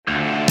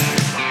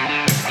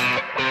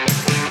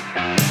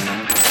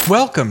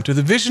Welcome to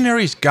the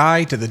Visionary's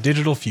Guide to the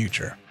Digital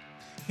Future.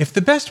 If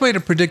the best way to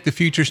predict the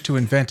future is to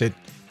invent it,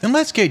 then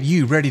let's get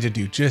you ready to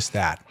do just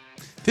that.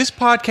 This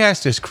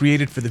podcast is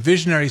created for the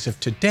visionaries of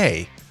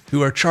today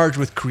who are charged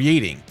with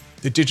creating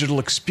the digital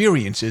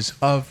experiences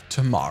of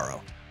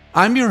tomorrow.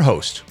 I'm your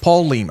host,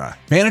 Paul Lima,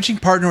 managing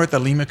partner at the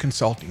Lima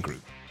Consulting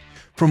Group.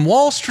 From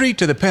Wall Street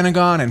to the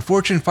Pentagon and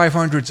Fortune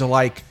 500s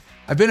alike,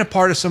 I've been a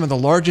part of some of the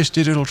largest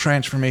digital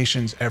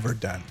transformations ever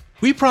done.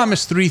 We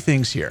promise three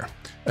things here: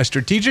 a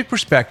strategic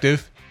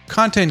perspective,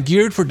 content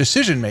geared for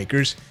decision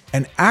makers,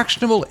 and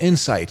actionable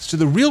insights to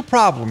the real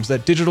problems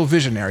that digital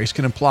visionaries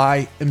can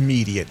apply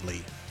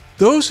immediately.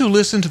 Those who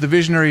listen to the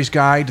Visionary's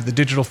Guide to the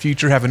Digital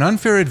Future have an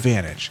unfair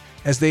advantage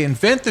as they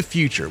invent the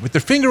future with their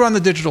finger on the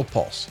digital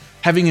pulse,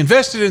 having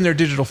invested in their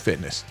digital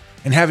fitness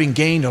and having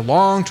gained a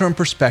long-term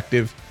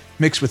perspective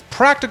mixed with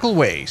practical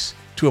ways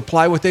to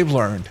apply what they've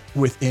learned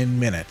within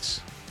minutes.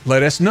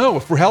 Let us know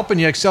if we're helping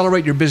you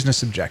accelerate your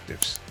business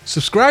objectives.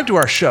 Subscribe to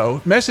our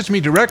show, message me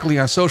directly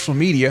on social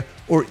media,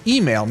 or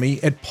email me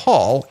at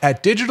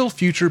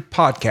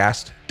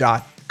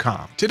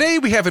paul@digitalfuturepodcast.com. Today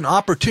we have an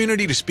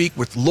opportunity to speak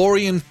with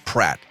Lorien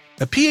Pratt,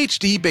 a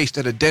PhD based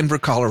out of Denver,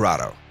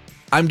 Colorado.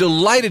 I'm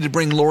delighted to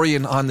bring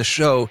Lorien on the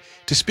show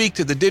to speak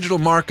to the digital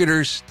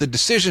marketers, the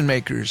decision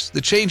makers,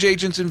 the change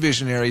agents and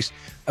visionaries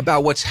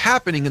about what's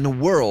happening in the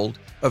world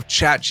of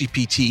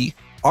ChatGPT,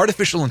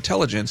 artificial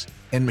intelligence,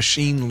 and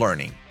machine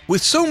learning.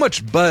 With so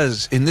much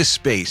buzz in this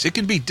space, it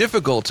can be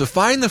difficult to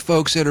find the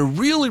folks that are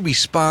really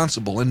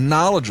responsible and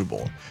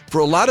knowledgeable for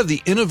a lot of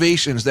the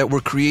innovations that we're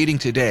creating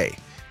today.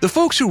 The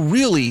folks who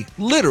really,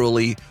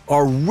 literally,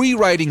 are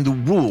rewriting the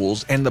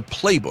rules and the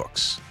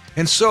playbooks.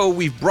 And so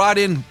we've brought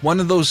in one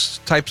of those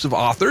types of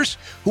authors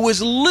who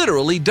has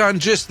literally done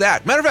just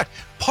that. Matter of fact,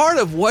 part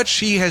of what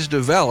she has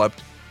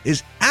developed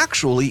is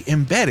actually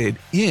embedded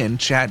in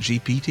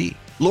ChatGPT.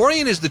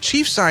 Lorien is the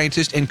chief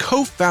scientist and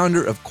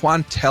co-founder of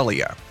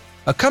Quantellia,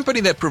 a company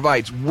that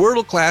provides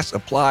world-class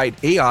applied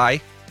AI,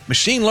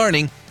 machine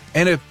learning,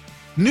 and a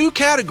new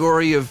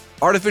category of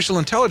artificial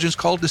intelligence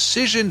called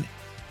decision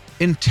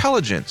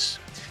intelligence.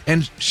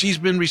 And she's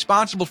been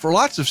responsible for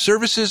lots of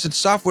services and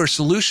software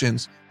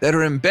solutions that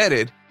are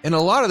embedded in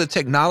a lot of the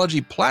technology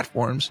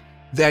platforms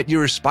that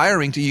you're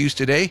aspiring to use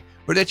today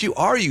or that you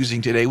are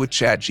using today with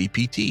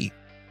ChatGPT.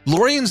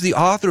 Lorien's the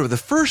author of the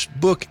first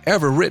book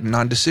ever written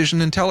on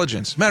decision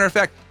intelligence. Matter of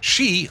fact,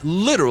 she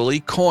literally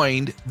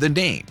coined the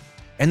name.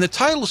 And the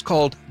title is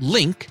called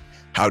Link: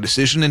 How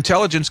Decision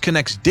Intelligence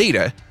Connects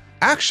Data,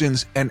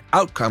 Actions, and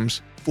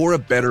Outcomes for a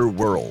Better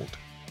World.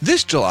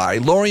 This July,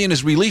 Lorien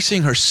is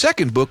releasing her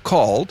second book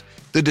called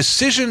The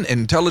Decision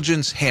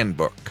Intelligence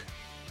Handbook.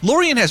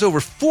 Lorien has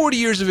over 40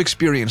 years of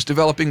experience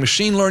developing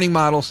machine learning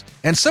models,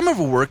 and some of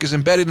her work is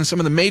embedded in some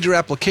of the major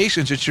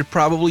applications that you're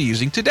probably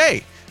using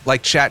today,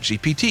 like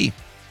ChatGPT.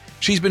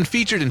 She's been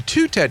featured in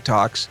 2 TED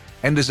Talks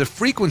and is a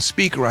frequent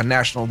speaker on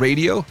national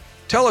radio,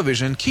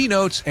 television,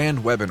 keynotes,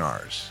 and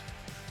webinars.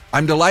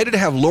 I'm delighted to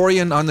have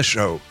Lorien on the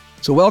show.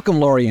 So welcome,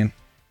 Lorien.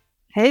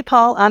 Hey,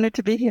 Paul. Honored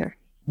to be here.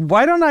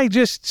 Why don't I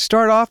just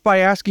start off by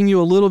asking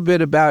you a little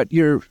bit about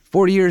your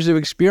 40 years of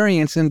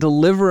experience in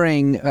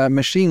delivering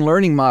machine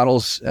learning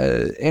models.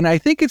 And I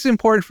think it's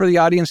important for the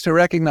audience to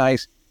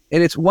recognize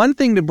that it's one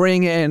thing to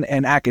bring in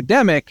an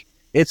academic,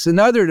 it's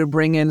another to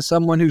bring in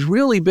someone who's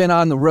really been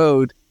on the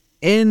road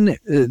in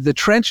the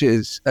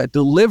trenches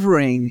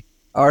delivering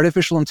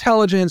artificial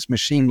intelligence,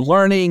 machine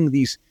learning,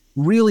 these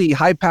really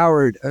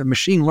high-powered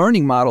machine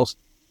learning models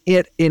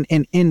in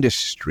an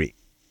industry.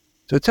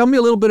 So tell me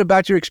a little bit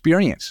about your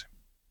experience.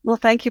 Well,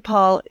 thank you,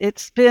 Paul.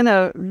 It's been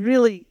a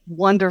really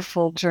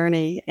wonderful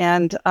journey.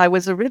 And I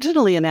was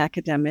originally an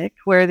academic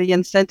where the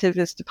incentive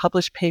is to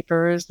publish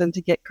papers and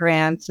to get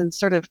grants and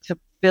sort of to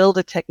build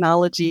a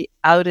technology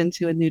out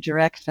into a new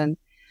direction.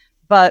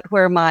 But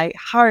where my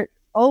heart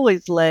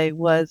always lay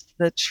was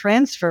the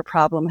transfer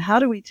problem. How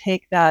do we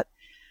take that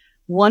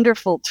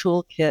wonderful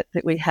toolkit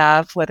that we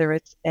have, whether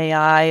it's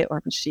AI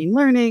or machine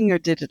learning or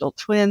digital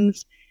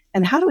twins,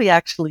 and how do we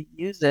actually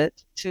use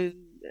it to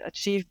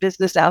achieve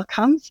business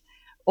outcomes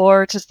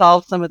or to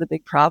solve some of the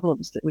big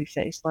problems that we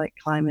face, like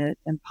climate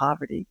and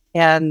poverty?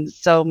 And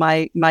so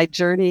my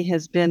journey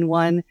has been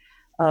one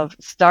of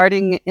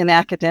starting in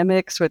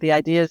academics, where the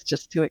idea is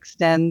just to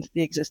extend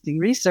the existing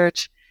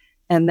research.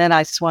 And then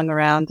I swung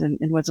around and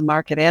was a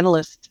market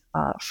analyst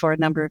for a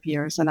number of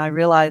years. And I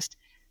realized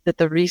that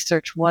the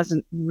research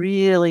wasn't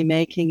really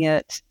making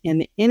it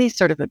in any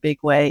sort of a big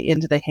way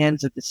into the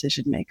hands of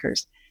decision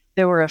makers.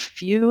 There were a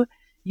few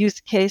use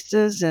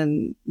cases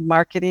in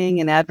marketing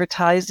and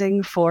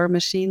advertising for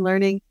machine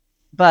learning,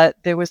 but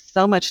there was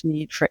so much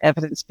need for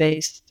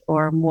evidence-based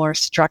or more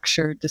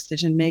structured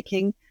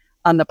decision-making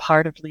on the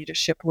part of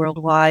leadership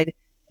worldwide,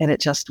 and it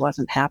just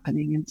wasn't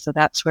happening. And so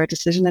that's where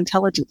decision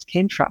intelligence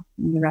came from,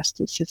 and the rest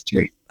is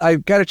history. I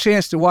got a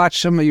chance to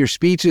watch some of your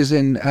speeches,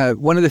 and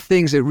one of the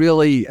things that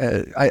really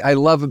I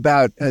love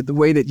about the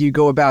way that you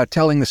go about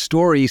telling the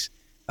stories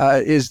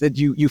is that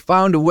you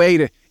found a way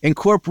to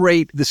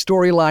incorporate the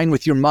storyline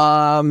with your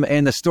mom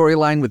and the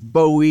storyline with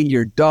Bowie,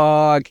 your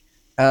dog,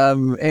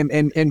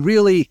 And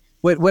really,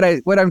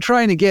 what I'm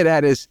trying to get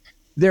at is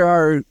there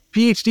are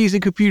PhDs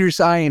in computer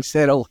science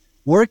that'll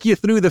work you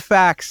through the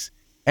facts,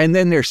 and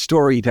then they're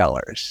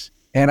storytellers.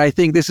 And I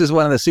think this is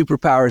one of the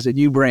superpowers that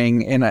you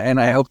bring, and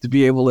I hope to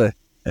be able to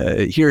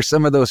hear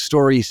some of those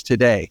stories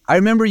today. I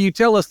remember you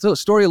tell us a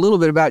story a little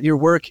bit about your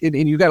work,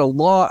 and you've got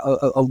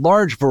a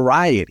large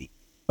variety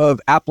of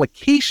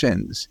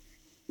applications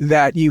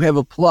that you have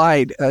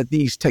applied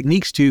these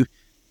techniques to.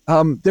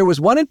 There was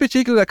one in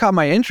particular that caught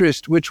my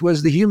interest, which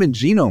was the Human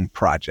Genome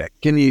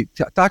Project. Can you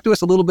talk to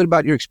us a little bit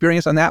about your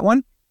experience on that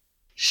one?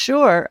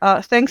 Sure.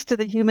 Thanks to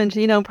the Human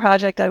Genome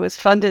Project, I was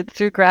funded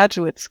through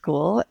graduate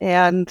school.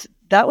 And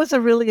that was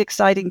a really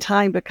exciting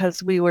time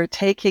because we were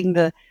taking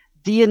the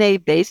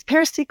DNA base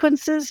pair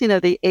sequences,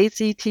 the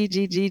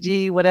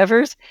ACTGGG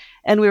whatevers,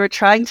 and we were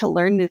trying to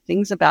learn new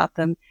things about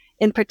them.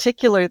 In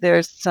particular,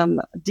 there's some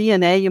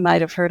DNA you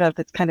might have heard of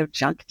that's kind of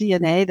junk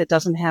DNA that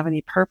doesn't have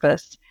any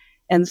purpose.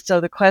 And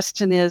so the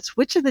question is,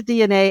 which of the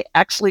DNA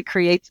actually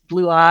creates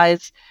blue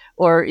eyes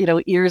or,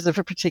 ears of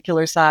a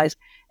particular size?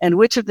 And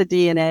which of the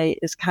DNA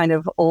is kind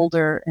of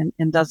older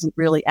and doesn't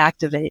really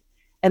activate?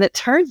 And it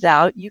turns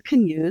out you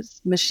can use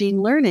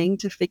machine learning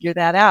to figure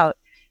that out.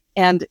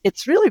 And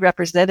it's really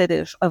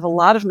representative of a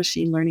lot of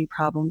machine learning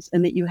problems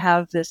in that you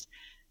have this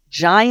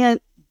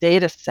giant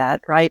data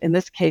set, right? In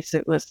this case,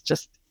 it was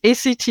just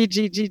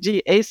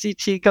ACTGGG,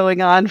 ACT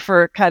going on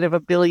for kind of a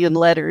billion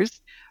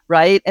letters,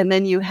 right? And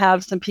then you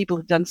have some people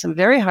who've done some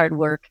very hard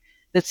work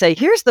that say,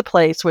 here's the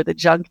place where the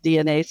junk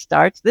DNA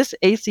starts, this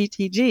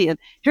ACTG, and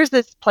here's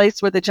this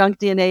place where the junk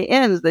DNA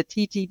ends, the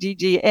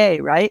TTGGA,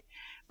 right?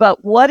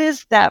 But what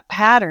is that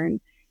pattern?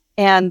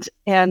 And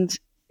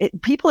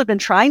people have been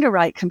trying to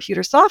write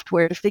computer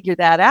software to figure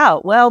that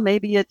out. Well,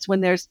 maybe it's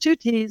when there's 2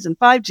 T's and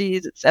 5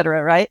 G's, et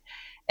cetera, right?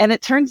 And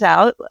it turns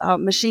out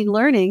machine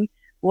learning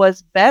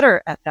was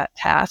better at that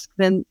task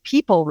than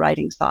people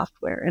writing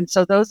software. And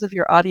so those of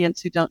your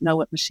audience who don't know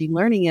what machine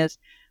learning is,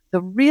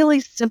 the really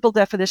simple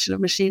definition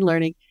of machine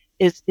learning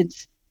is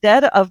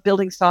instead of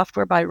building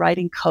software by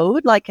writing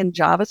code, like in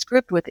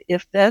JavaScript with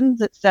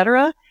if-thens, et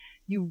cetera,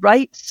 you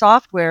write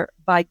software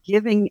by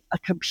giving a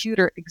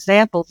computer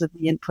examples of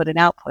the input and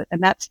output.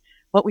 And that's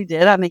what we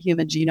did on the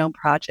Human Genome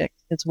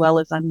Project, as well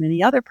as on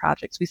many other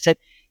projects. We said,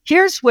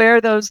 here's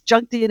where those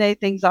junk DNA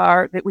things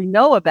are that we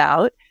know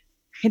about.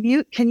 Can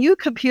you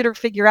computer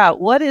figure out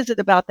what is it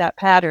about that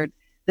pattern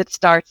that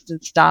starts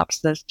and stops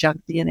those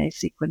junk DNA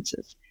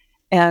sequences?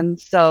 And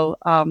so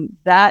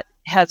that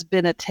has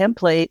been a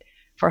template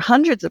for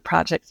hundreds of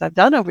projects I've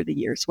done over the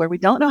years where we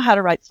don't know how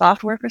to write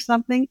software for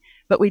something,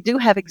 but we do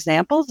have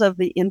examples of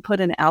the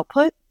input and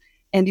output,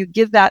 and you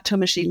give that to a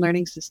machine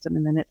learning system,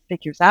 and then it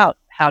figures out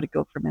how to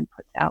go from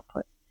input to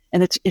output.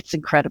 And it's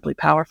incredibly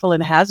powerful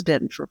and has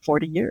been for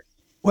 40 years.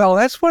 Well,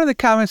 that's one of the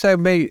comments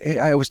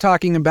I was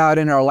talking about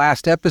in our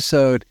last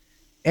episode.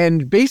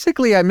 And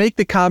basically, I make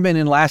the comment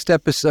in last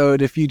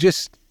episode, if you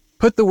just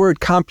put the word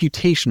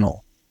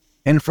computational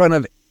in front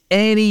of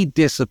any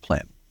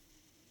discipline,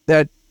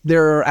 that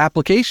there are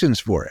applications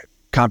for it.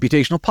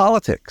 Computational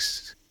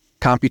politics,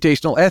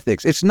 computational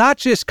ethics. It's not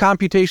just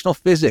computational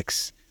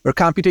physics or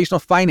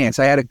computational finance.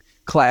 I had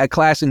a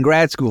class in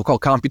grad school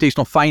called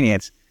computational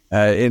finance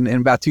in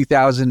about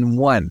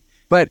 2001.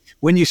 But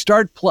when you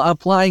start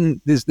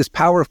applying this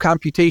power of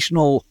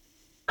computational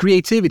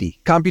creativity,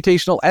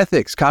 computational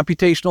ethics,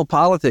 computational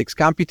politics,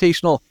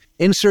 computational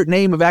insert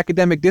name of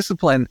academic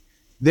discipline,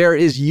 there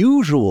is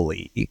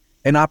usually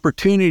an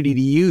opportunity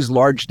to use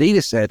large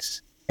data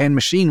sets and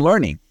machine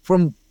learning.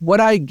 From what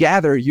I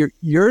gather,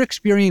 your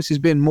experience has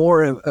been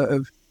more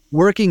of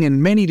working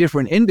in many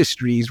different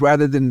industries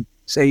rather than,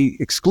 say,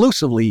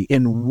 exclusively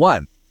in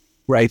one,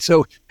 right?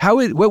 So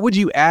what would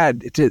you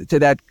add to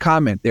that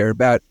comment there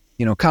about,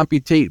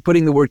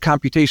 putting the word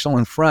computational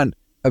in front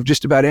of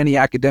just about any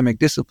academic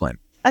discipline?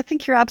 I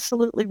think you're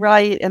absolutely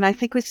right. And I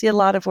think we see a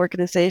lot of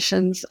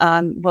organizations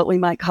on what we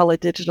might call a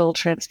digital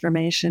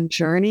transformation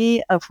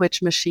journey, of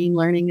which machine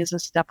learning is a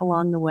step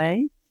along the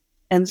way.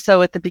 And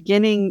so at the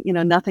beginning,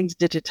 nothing's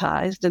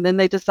digitized. And then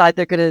they decide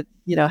they're going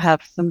to,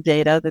 have some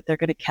data that they're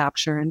going to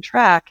capture and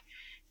track.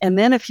 And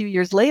then a few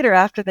years later,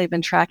 after they've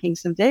been tracking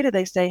some data,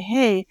 they say,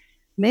 hey,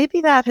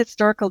 maybe that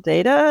historical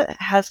data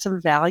has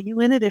some value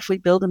in it if we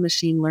build a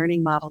machine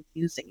learning model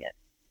using it.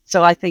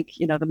 So I think,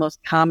 the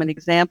most common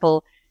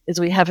example is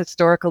we have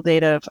historical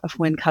data of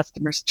when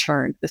customers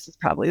churned. This is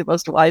probably the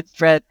most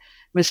widespread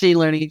machine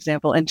learning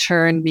example. And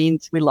churn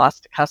means we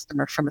lost a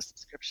customer from a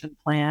subscription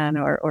plan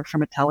or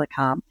from a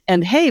telecom.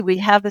 And hey, we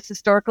have this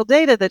historical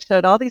data that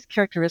showed all these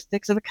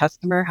characteristics of a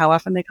customer, how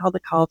often they call the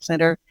call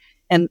center,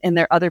 and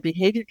their other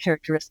behavior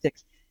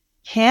characteristics.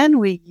 Can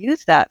we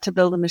use that to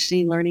build a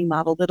machine learning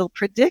model that'll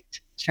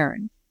predict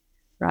churn,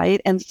 right?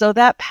 And so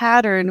that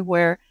pattern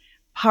where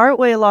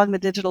partway along the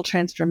digital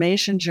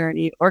transformation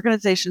journey,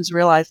 organizations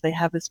realize they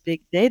have this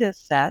big data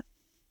set,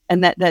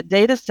 and that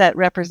data set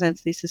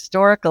represents these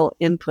historical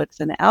inputs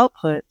and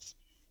outputs.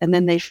 and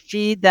then they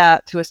feed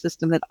that to a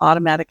system that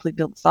automatically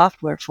builds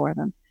software for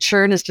them.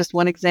 Churn is just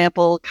one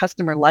example.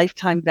 Customer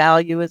lifetime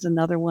value is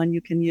another one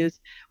you can use.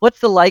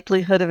 What's the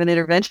likelihood of an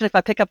intervention? If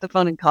I pick up the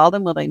phone and call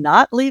them, will they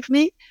not leave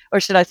me? Or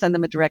should I send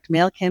them a direct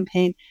mail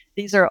campaign?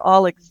 These are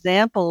all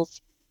examples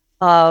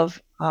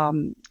of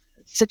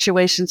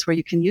situations where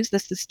you can use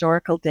this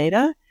historical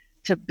data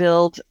to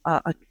build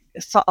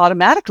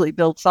automatically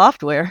build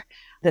software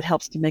that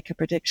helps to make a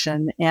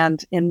prediction.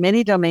 And in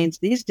many domains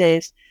these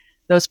days,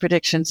 those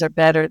predictions are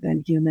better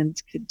than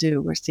humans could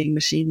do. We're seeing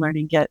machine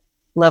learning get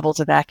levels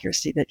of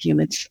accuracy that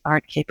humans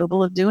aren't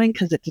capable of doing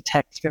because it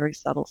detects very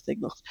subtle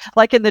signals.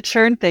 Like in the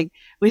churn thing,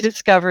 we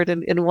discovered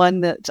in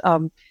one that,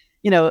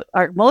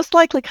 our most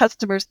likely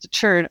customers to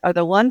churn are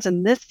the ones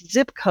in this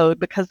zip code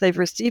because they've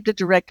received a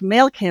direct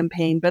mail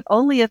campaign, but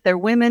only if they're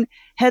women,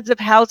 heads of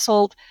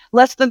household,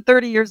 less than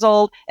 30 years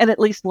old, and at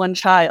least one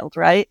child,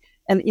 right?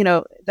 And,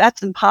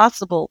 that's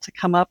impossible to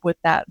come up with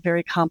that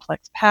very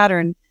complex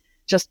pattern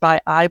just by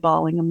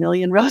eyeballing a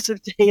million rows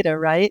of data,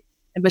 right?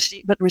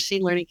 But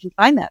machine learning can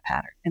find that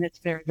pattern, and it's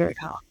very, very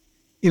powerful.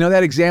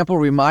 That example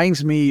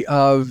reminds me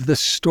of the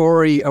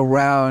story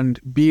around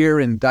beer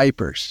and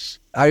diapers.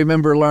 I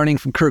remember learning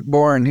from Kirk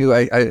Bourne, who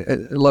I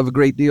love a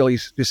great deal.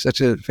 He's just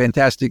such a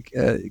fantastic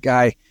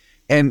guy.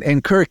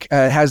 And Kirk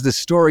has this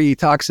story. He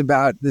talks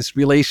about this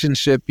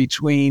relationship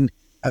between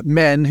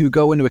men who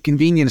go into a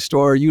convenience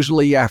store,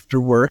 usually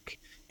after work,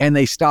 and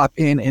they stop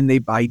in and they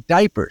buy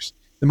diapers.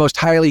 The most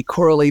highly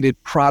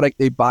correlated product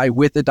they buy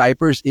with the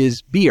diapers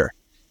is beer.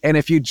 And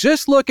if you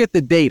just look at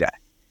the data,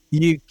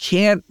 you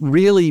can't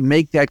really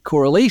make that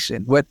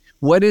correlation.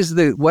 What is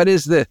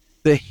the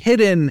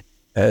hidden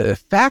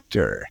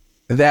factor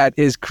that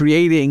is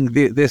creating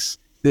this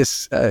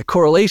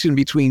correlation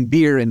between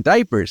beer and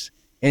diapers?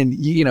 And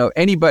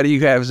anybody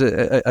who has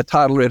a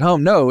toddler at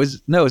home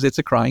knows it's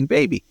a crying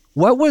baby.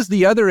 What was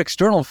the other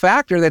external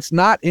factor that's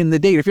not in the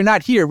data? If you're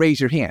not here, raise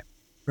your hand,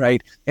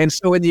 right? And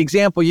so in the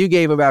example you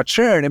gave about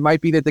churn, it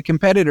might be that the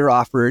competitor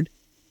offered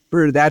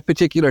for that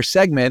particular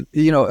segment,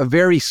 a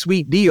very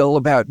sweet deal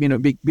about,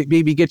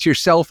 maybe get your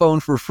cell phone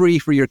for free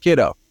for your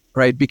kiddo,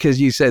 right? Because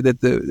you said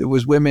that it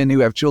was women who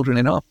have children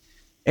at home.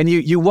 And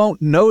you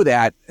won't know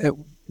that.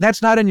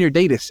 That's not in your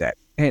data set.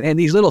 And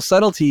these little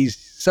subtleties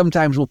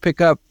sometimes will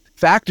pick up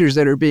factors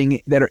that are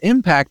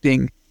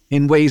impacting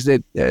in ways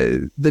that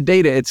the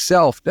data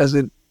itself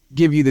doesn't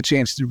give you the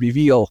chance to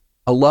reveal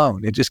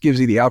alone. It just gives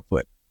you the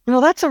output. Well,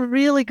 that's a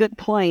really good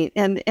point.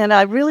 And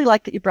I really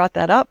like that you brought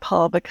that up,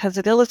 Paul, because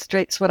it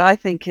illustrates what I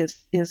think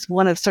is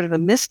one of sort of the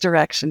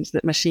misdirections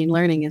that machine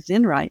learning is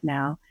in right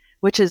now,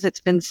 which is it's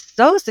been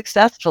so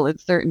successful in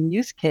certain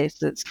use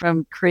cases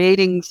from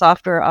creating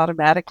software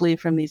automatically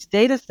from these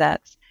data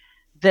sets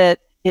that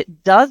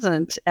it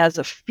doesn't, as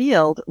a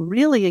field,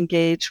 really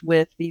engage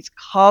with these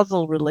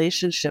causal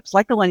relationships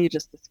like the one you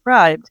just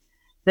described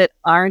that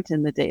aren't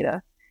in the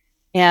data.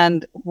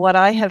 And what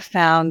I have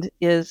found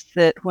is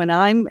that when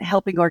I'm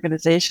helping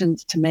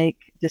organizations to make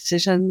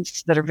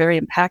decisions that are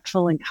very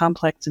impactful in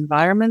complex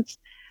environments,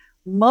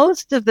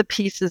 most of the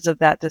pieces of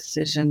that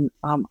decision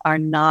are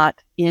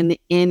not in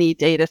any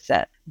data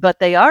set, but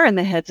they are in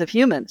the heads of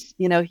humans.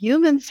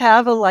 Humans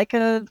have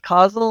a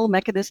causal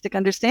mechanistic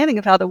understanding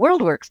of how the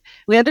world works.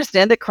 We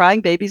understand that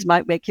crying babies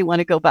might make you want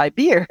to go buy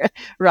beer,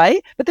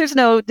 right? But there's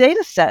no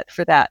data set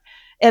for that.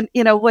 And,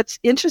 what's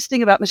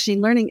interesting about machine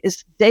learning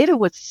is data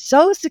was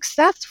so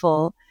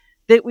successful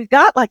that we've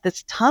got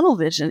this tunnel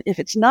vision. If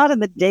it's not in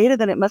the data,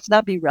 then it must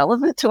not be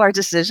relevant to our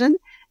decision.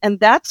 And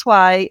that's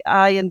why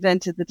I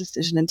invented the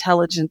decision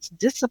intelligence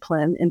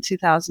discipline in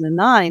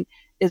 2009,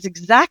 is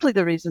exactly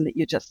the reason that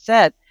you just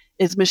said,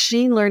 is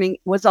machine learning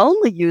was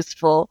only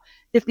useful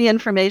if the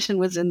information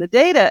was in the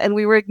data. And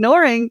we were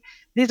ignoring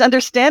these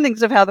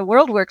understandings of how the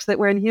world works that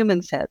were in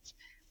humans' heads.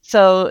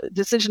 So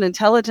decision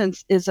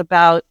intelligence is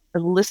about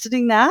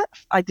eliciting that,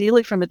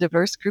 ideally from a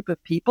diverse group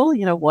of people.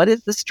 What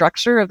is the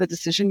structure of the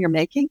decision you're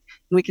making?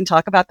 And we can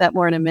talk about that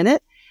more in a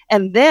minute.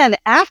 And then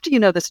after you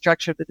know the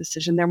structure of the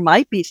decision, there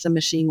might be some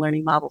machine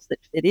learning models that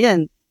fit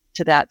in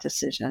to that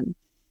decision.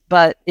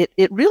 But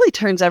it really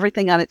turns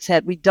everything on its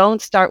head. We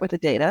don't start with the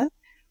data.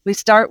 We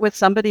start with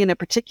somebody in a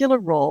particular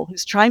role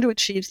who's trying to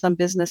achieve some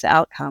business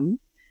outcome.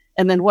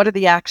 And then what are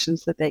the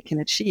actions that they can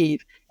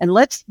achieve? And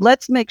let's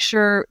make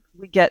sure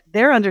we get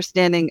their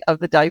understanding of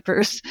the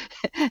diapers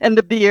and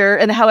the beer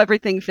and how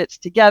everything fits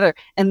together.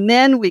 And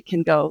then we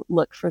can go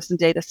look for some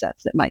data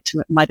sets that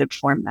might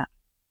inform that.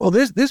 Well,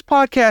 this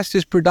podcast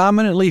is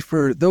predominantly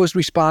for those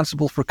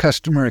responsible for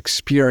customer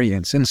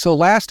experience. And so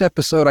last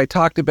episode, I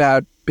talked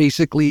about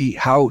basically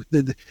how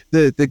the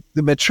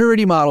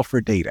maturity model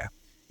for data.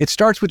 It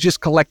starts with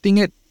just collecting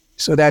it.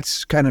 So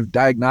that's kind of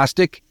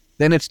diagnostic.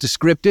 Then it's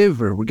descriptive,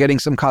 or we're getting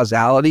some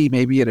causality,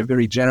 maybe at a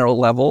very general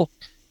level.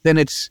 Then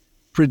it's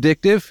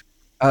predictive,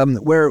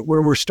 where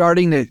we're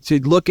starting to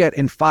look at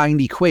and find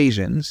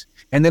equations.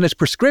 And then it's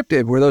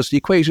prescriptive, where those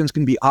equations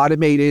can be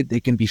automated, they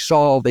can be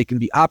solved, they can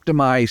be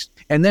optimized.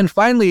 And then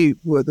finally,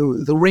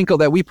 the wrinkle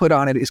that we put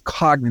on it is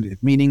cognitive,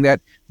 meaning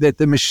that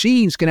the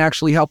machines can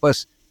actually help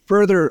us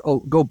further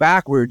go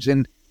backwards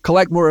and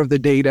collect more of the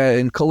data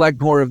and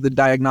collect more of the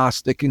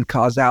diagnostic and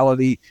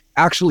causality,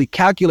 actually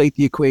calculate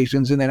the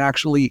equations, and then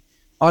actually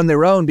on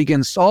their own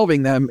begin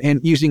solving them and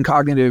using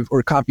cognitive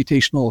or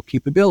computational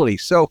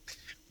capabilities. So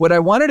what I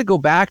wanted to go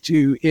back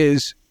to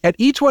is at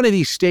each one of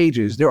these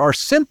stages, there are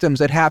symptoms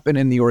that happen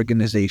in the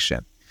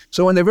organization.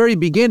 So in the very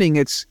beginning,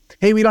 it's,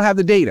 hey, we don't have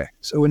the data.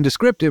 So in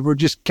descriptive, we're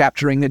just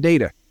capturing the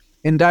data.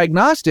 In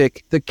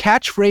diagnostic, the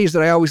catchphrase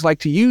that I always like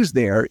to use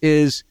there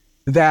is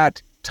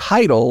that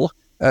title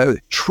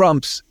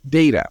trumps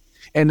data.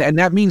 And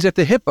that means that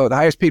the hippo, the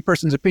highest paid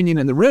person's opinion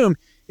in the room,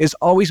 is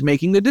always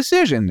making the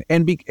decision.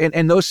 And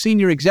those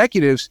senior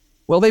executives,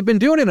 well, they've been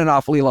doing it an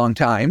awfully long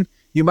time.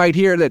 You might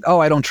hear that, oh,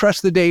 I don't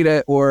trust the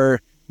data, or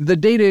the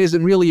data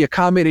isn't really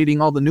accommodating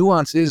all the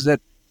nuances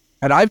that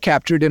I've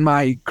captured in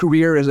my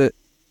career as a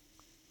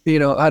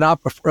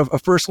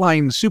first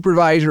line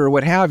supervisor or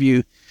what have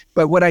you.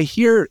 But what I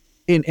hear,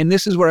 and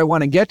this is where I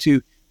want to get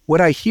to,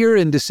 what I hear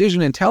in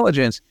decision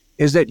intelligence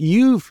is that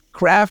you've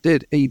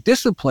crafted a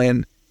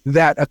discipline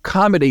that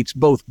accommodates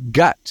both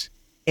gut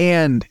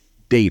and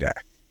data,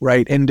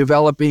 right? And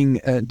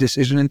developing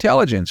decision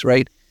intelligence,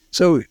 right?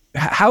 So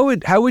how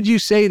would you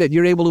say that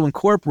you're able to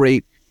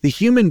incorporate the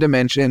human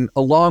dimension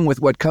along with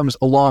what comes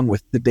along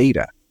with the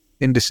data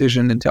in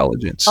decision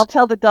intelligence? I'll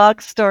tell the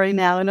dog story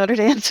now in order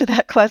to answer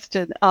that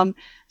question.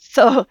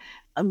 So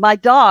my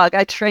dog,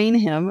 I train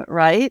him,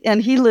 right?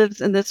 And he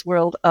lives in this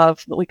world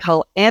of what we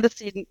call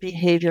antecedent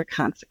behavior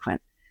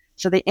consequent.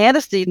 So the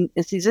antecedent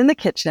is he's in the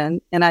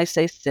kitchen and I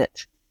say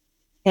sit.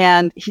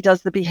 And he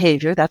does the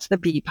behavior. That's the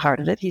B part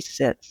of it. He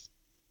sits.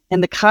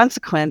 And the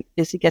consequent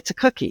is he gets a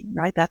cookie,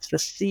 right? That's the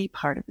C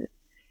part of it.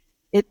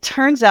 It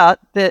turns out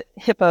that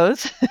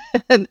hippos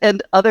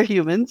and other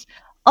humans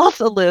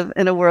also live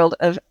in a world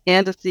of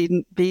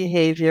antecedent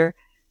behavior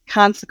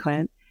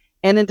consequent.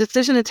 And in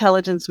decision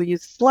intelligence, we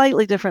use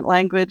slightly different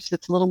language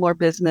that's a little more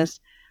business,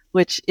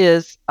 which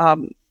is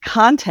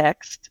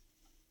context,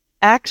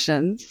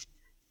 actions,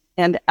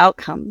 and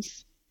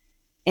outcomes.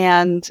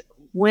 And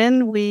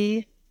when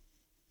we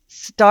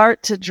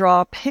start to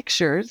draw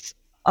pictures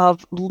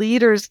of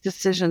leaders'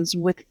 decisions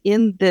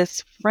within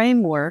this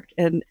framework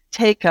and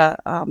take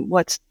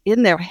what's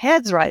in their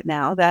heads right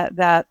now,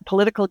 that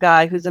political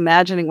guy who's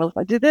imagining, well, if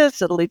I do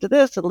this, it'll lead to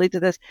this, it'll lead to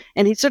this,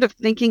 and he's sort of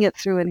thinking it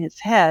through in his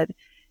head.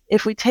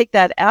 If we take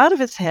that out of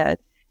his head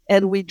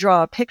and we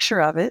draw a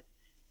picture of it,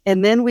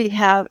 and then we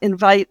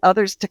invite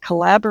others to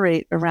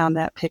collaborate around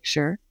that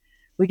picture,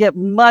 we get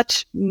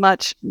much,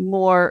 much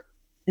more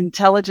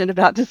intelligent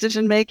about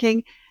decision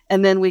making.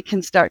 And then we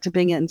can start to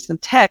bring in some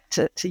tech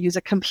to use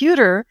a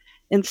computer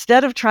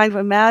instead of trying to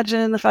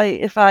imagine if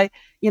I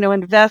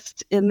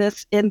invest in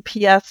this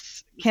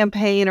NPS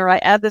campaign, or I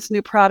add this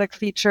new product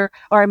feature,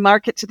 or I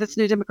market to this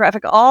new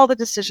demographic, all the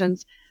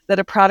decisions that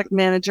a product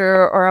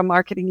manager or a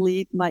marketing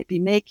lead might be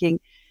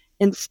making,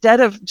 instead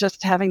of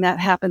just having that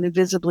happen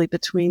invisibly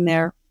between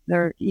their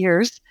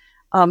ears.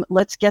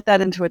 Let's get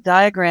that into a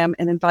diagram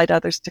and invite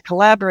others to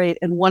collaborate.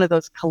 And one of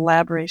those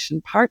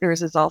collaboration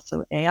partners is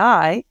also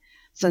AI.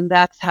 So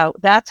that's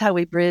how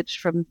we bridge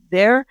from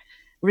their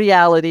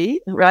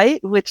reality,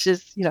 right? Which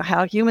is,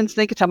 how humans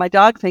think, it's how my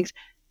dog thinks,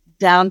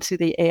 down to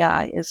the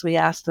AI as we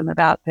ask them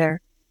about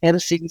their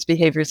antecedents,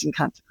 behaviors, and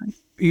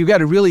consequences. You've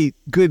got a really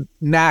good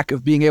knack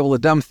of being able to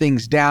dumb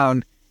things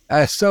down.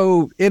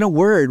 So in a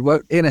word,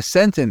 in a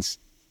sentence,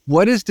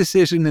 what is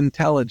decision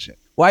intelligence?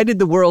 Why did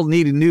the world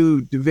need a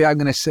new, I'm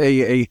going to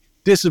say, a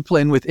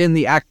discipline within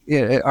the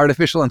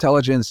artificial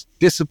intelligence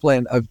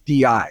discipline of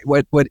DI?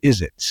 What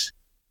is it?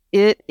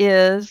 It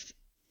is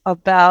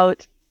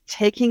about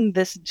taking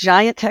this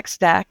giant tech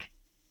stack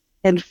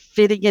and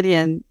fitting it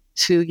in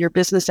to your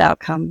business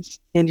outcomes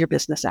and your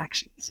business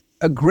actions.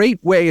 A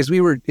great way, as we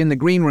were in the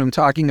green room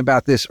talking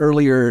about this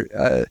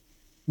earlier,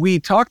 we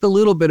talked a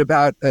little bit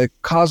about a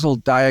causal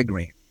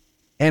diagram.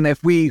 And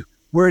if we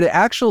were to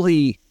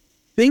actually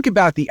think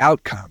about the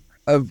outcome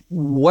of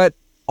what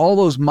all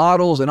those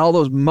models and all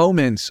those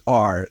moments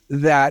are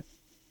that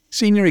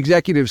senior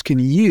executives can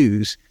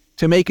use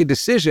to make a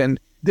decision,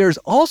 there's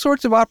all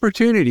sorts of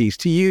opportunities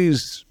to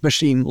use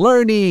machine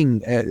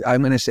learning.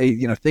 I'm going to say,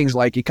 things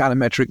like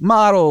econometric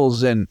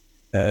models and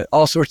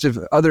all sorts of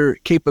other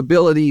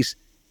capabilities.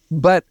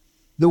 But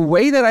the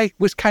way that I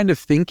was kind of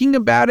thinking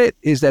about it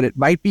is that it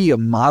might be a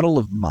model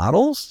of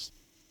models,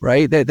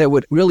 right? That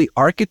would really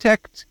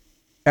architect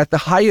at the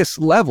highest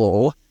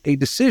level a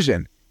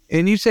decision.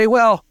 And you say,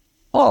 well,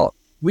 Paul,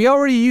 we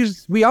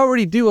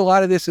already do a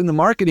lot of this in the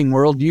marketing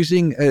world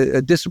using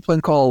a discipline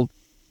called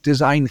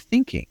design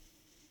thinking.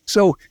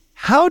 So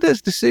how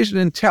does decision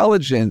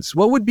intelligence,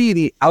 what would be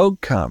the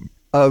outcome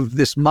of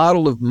this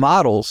model of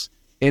models,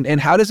 and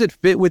how does it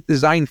fit with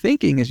design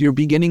thinking as you're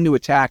beginning to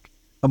attack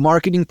a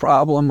marketing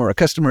problem or a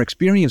customer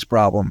experience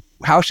problem?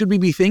 How should we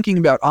be thinking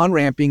about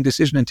on-ramping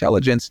decision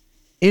intelligence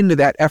into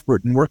that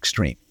effort and work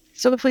stream?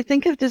 So if we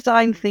think of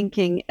design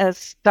thinking as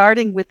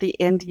starting with the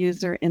end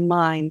user in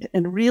mind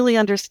and really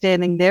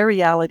understanding their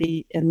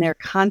reality and their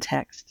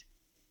context,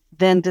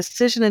 then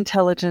decision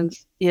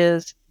intelligence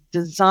is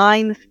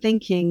design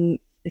thinking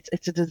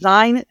It's a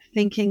design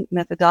thinking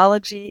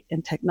methodology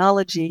and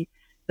technology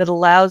that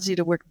allows you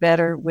to work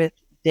better with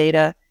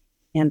data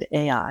and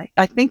AI.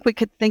 I think we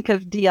could think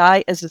of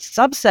DI as a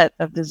subset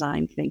of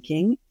design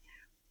thinking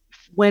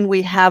when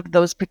we have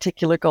those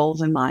particular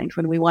goals in mind,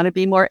 when we want to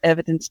be more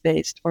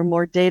evidence-based or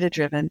more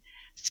data-driven,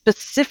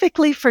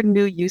 specifically for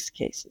new use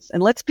cases.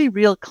 And let's be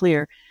real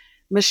clear,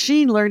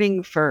 machine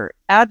learning for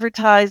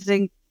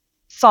advertising,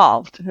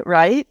 solved,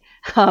 right?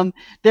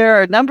 There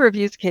are a number of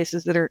use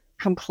cases that are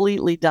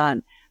completely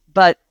done.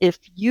 But if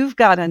you've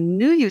got a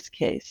new use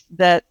case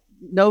that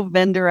no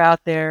vendor out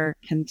there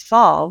can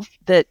solve,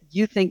 that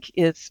you think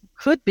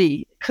could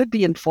be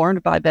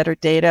informed by better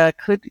data,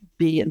 could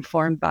be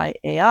informed by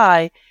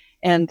AI,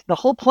 and the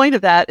whole point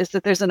of that is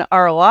that there's an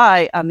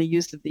ROI on the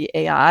use of the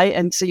AI,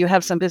 and so you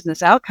have some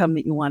business outcome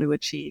that you want to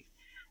achieve,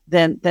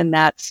 then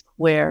that's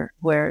where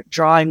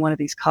drawing one of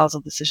these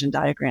causal decision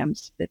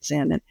diagrams fits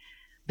in. And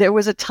there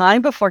was a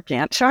time before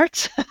Gantt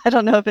charts. I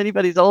don't know if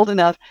anybody's old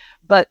enough,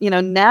 but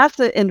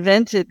NASA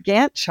invented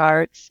Gantt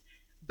charts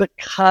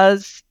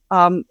because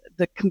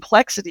the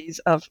complexities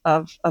of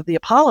the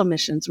Apollo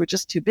missions were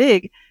just too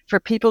big for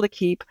people to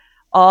keep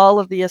all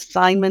of the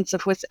assignments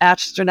of which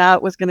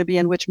astronaut was going to be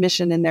in which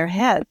mission in their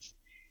heads.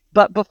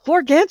 But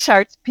before Gantt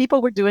charts,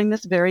 people were doing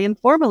this very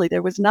informally.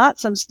 There was not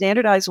some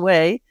standardized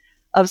way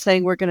of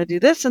saying, we're going to do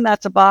this and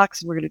that's a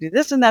box, and we're going to do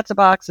this and that's a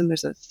box, and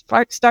there's a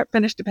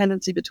start-finish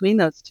dependency between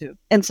those two.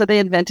 And so they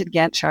invented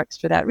Gantt charts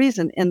for that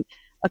reason. And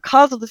a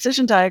causal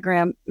decision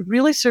diagram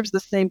really serves the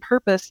same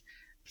purpose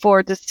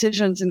for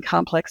decisions in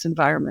complex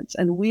environments.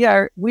 And we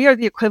are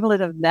the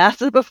equivalent of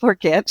NASA before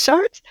Gantt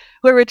charts,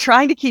 where we're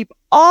trying to keep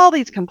all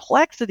these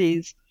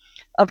complexities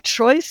of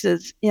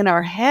choices in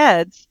our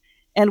heads.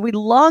 And we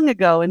long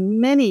ago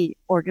in many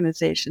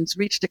organizations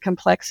reached a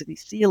complexity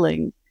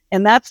ceiling.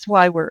 And that's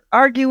why we're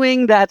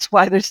arguing. That's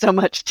why there's so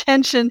much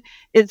tension.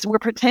 We're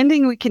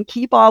pretending we can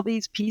keep all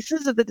these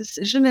pieces of the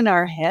decision in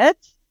our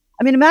heads.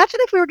 I mean, imagine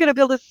if we were going to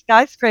build a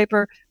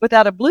skyscraper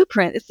without a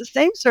blueprint. It's the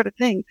same sort of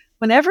thing.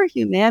 Whenever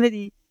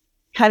humanity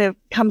kind of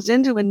comes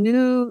into a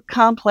new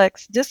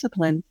complex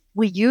discipline,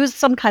 we use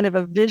some kind of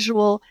a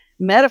visual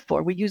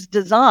metaphor. We use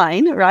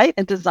design, right?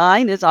 And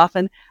design is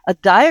often a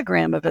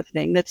diagram of a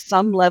thing that's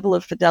some level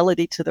of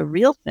fidelity to the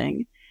real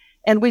thing.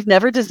 And we've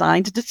never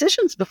designed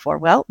decisions before.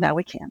 Well, now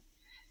we can.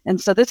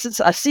 And so this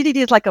is a CDD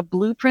is like a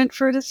blueprint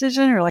for a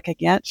decision, or like a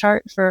Gantt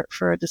chart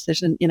for a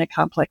decision in a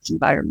complex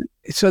environment.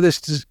 So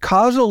this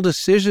causal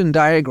decision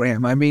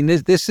diagram, I mean,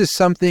 this is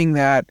something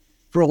that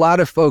for a lot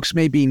of folks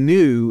may be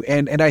new.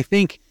 And I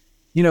think,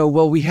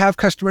 we have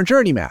customer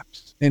journey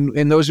maps,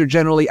 and those are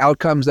generally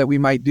outcomes that we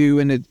might do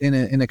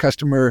in a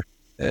customer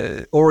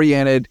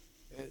oriented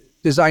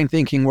design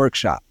thinking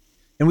workshop.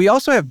 And we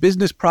also have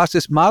business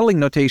process modeling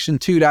notation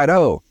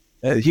 2.0.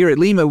 Here at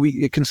Lima,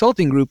 a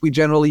consulting group, we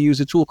generally use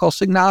a tool called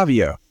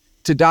Signavio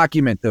to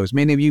document those.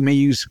 Many of you may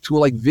use a tool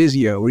like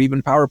Visio or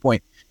even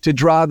PowerPoint to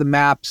draw the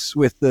maps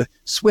with the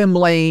swim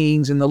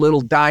lanes and the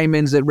little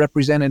diamonds that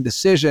represent a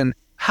decision.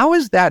 How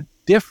is that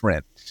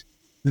different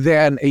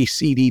than a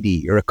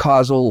CDD or a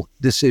causal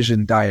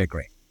decision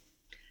diagram?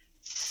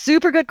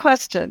 Super good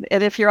question.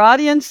 And if your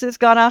audience has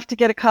gone off to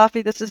get a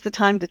coffee, this is the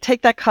time to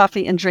take that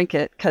coffee and drink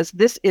it, because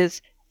this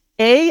is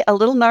A, a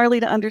little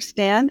gnarly to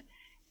understand,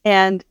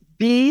 and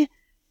B,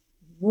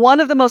 one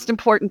of the most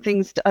important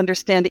things to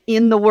understand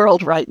in the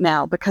world right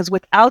now, because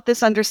without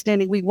this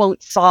understanding, we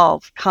won't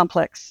solve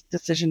complex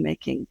decision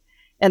making.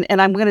 And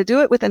I'm going to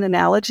do it with an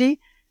analogy.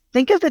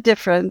 Think of the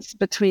difference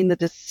between the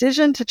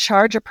decision to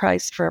charge a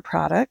price for a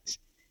product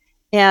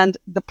and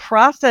the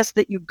process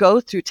that you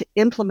go through to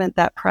implement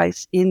that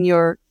price in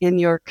your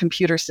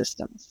computer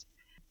systems.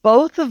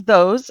 Both of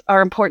those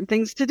are important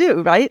things to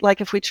do, right? Like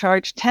if we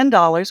charge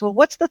 $10, well,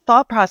 what's the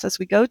thought process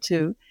we go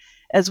to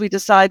as we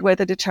decide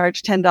whether to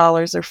charge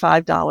 $10 or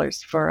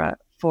 $5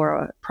 for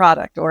a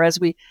product? Or as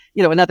we,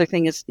 another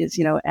thing is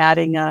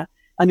adding a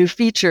new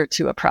feature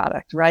to a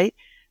product, right?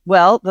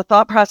 Well, the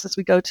thought process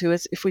we go to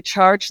is if we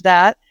charge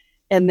that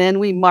and then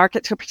we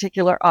market to a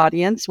particular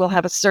audience, we'll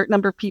have a certain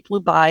number of people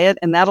who buy it,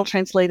 and that'll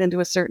translate into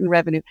a certain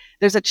revenue.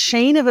 There's a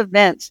chain of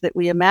events that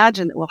we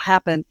imagine that will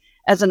happen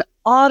as an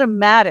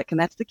automatic, and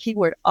that's the key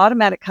word,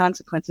 automatic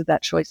consequence of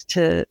that choice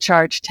to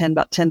charge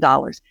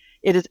 $10.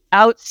 It is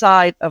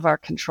outside of our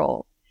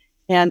control.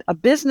 And a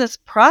business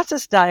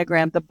process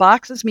diagram, the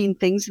boxes mean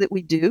things that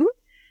we do.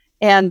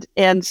 And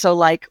so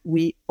like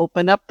we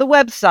open up the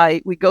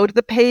website, we go to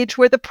the page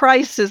where the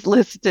price is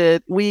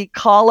listed, we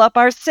call up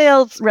our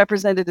sales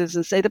representatives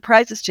and say the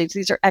price has changed.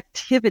 These are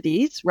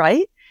activities,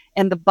 right?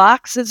 And the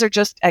boxes are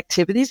just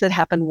activities that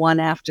happen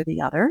one after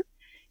the other.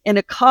 In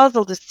a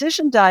causal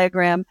decision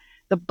diagram,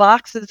 the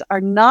boxes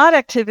are not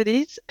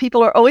activities.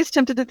 People are always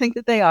tempted to think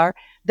that they are.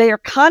 They are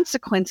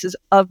consequences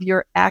of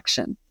your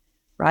action,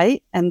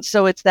 right? And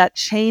so it's that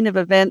chain of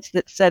events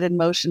that's set in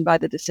motion by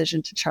the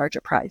decision to charge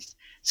a price.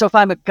 So if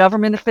I'm a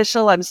government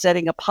official, I'm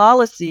setting a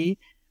policy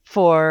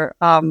for,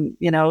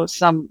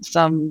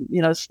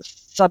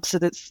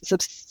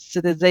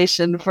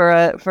 subsidization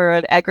for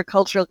an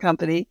agricultural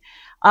company.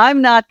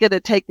 I'm not going to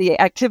take the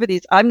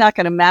activities, I'm not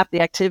going to map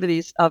the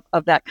activities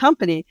of that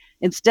company.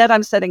 Instead,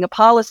 I'm setting a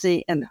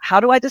policy. And how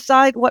do I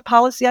decide what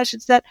policy I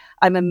should set?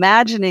 I'm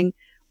imagining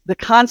the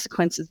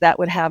consequences that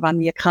would have on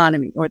the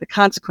economy, or the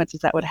consequences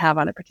that would have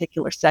on a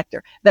particular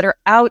sector that are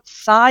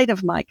outside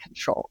of my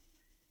control,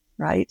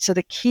 right? So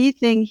the key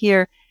thing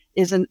here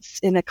is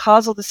in a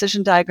causal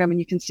decision diagram, and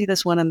you can see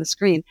this one on the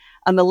screen.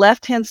 On the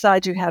left-hand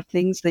side, you have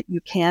things that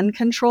you can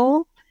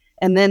control.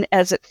 And then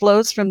as it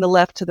flows from the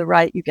left to the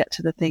right, you get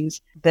to the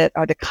things that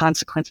are the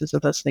consequences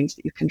of those things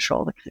that you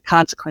control, the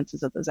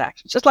consequences of those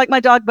actions. Just like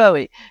my dog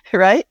Bowie,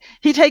 right?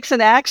 He takes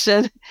an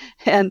action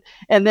and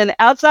then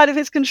outside of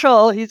his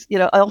control, he's,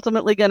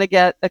 ultimately going to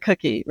get a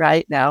cookie,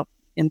 right? Now,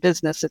 in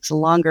business, it's a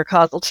longer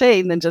causal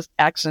chain than just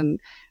action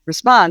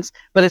response,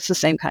 but it's the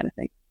same kind of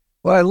thing.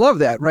 Well, I love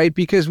that, right?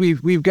 Because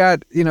we've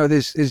got,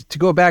 this is to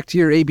go back to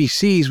your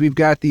ABCs, we've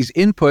got these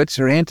inputs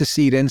or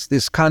antecedents,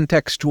 this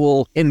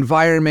contextual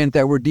environment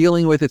that we're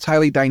dealing with. It's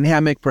highly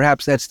dynamic.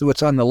 Perhaps that's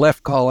what's on the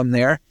left column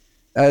there.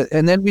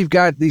 And then we've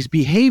got these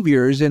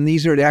behaviors, and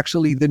these are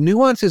actually the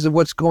nuances of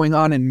what's going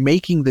on in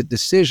making the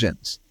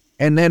decisions.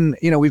 And then,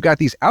 we've got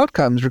these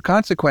outcomes or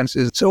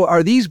consequences. So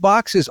are these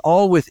boxes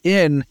all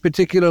within,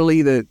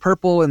 particularly the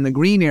purple and the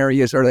green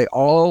areas, are they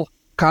all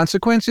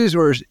consequences,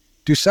 or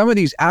do some of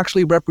these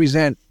actually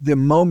represent the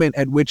moment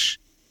at which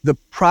the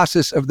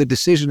process of the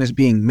decision is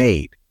being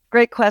made?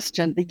 Great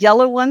question. The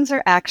yellow ones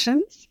are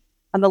actions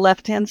on the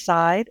left-hand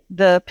side.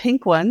 The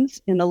pink ones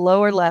in the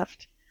lower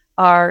left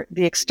are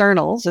the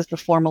externals, is the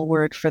formal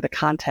word for the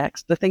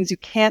context, the things you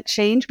can't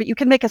change, but you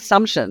can make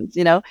assumptions.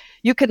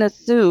 You can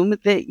assume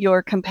that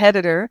your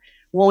competitor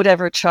won't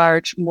ever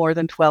charge more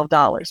than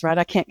 $12, right?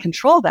 I can't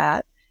control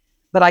that,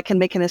 but I can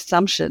make an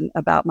assumption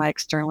about my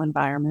external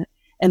environment.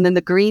 And then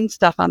the green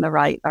stuff on the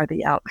right are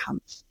the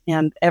outcomes.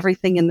 And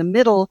everything in the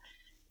middle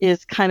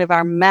is kind of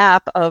our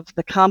map of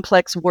the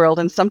complex world.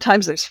 And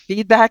sometimes there's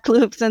feedback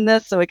loops in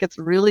this, so it gets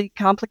really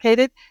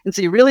complicated. And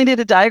so you really need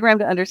a diagram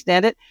to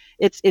understand it.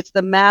 It's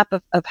the map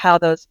of how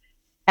those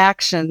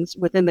actions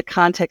within the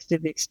context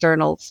of the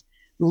externals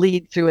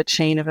lead through a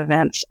chain of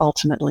events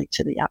ultimately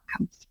to the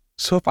outcomes.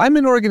 So if I'm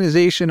an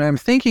organization, I'm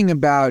thinking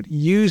about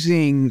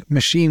using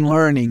machine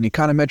learning,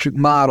 econometric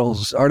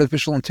models,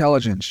 artificial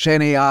intelligence,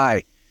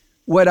 GenAI.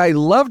 What I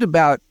loved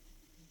about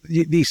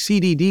these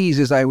CDDs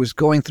as I was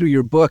going through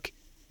your book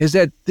is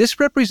that this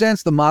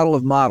represents the model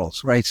of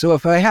models, right? So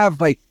if I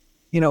have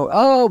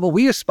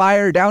we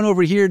aspire down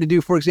over here to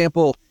do, for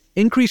example,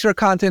 increase our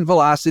content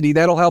velocity,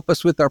 that'll help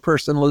us with our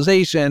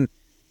personalization.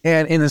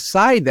 And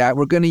aside that,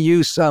 we're going to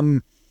use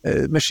some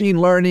machine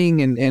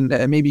learning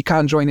and maybe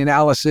conjoint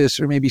analysis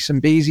or maybe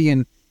some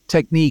Bayesian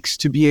techniques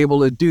to be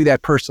able to do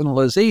that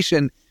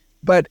personalization.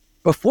 But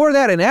before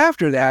that and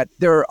after that,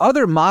 there are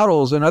other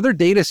models and other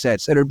data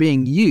sets that are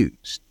being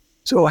used.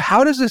 So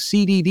how does a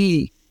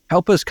CDD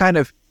help us kind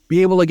of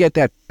be able to get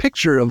that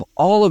picture of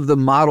all of the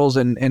models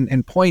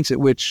and points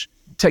at which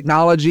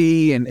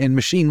technology and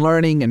machine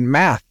learning and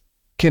math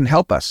can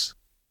help us?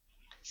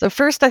 So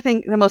first, I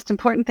think the most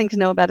important thing to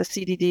know about a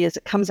CDD is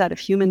it comes out of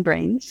human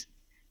brains,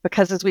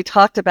 because as we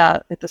talked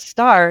about at the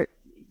start,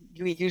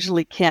 we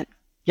usually can't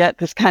get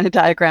this kind of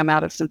diagram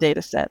out of some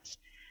data sets.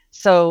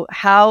 So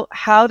how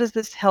does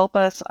this help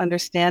us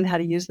understand how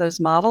to use those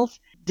models?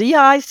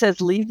 DI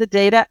says leave the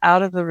data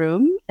out of the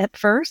room at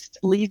first,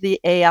 leave the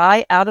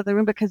AI out of the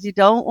room, because you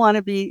don't want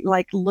to be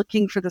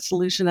looking for the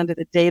solution under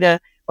the data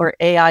or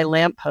AI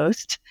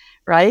lamppost,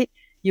 right?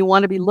 You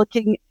want to be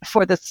looking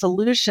for the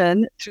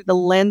solution through the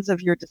lens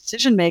of your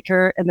decision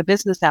maker and the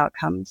business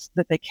outcomes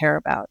that they care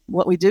about.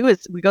 What we do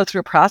is we go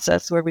through a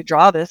process where we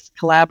draw this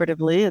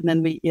collaboratively, and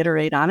then we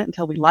iterate on it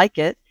until we like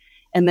it.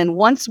 And then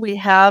once we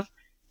have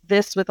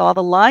this with all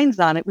the lines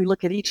on it, we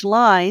look at each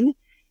line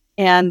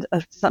and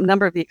some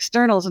number of the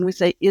externals, and we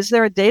say, is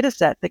there a data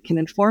set that can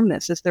inform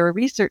this? Is there a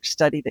research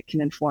study that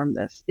can inform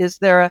this? Is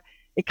there a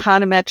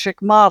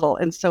econometric model?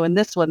 And so in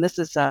this one, this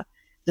is a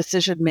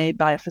decision made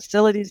by a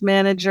facilities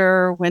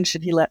manager. When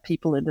should he let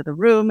people into the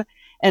room?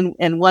 And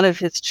one of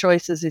his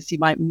choices is he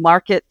might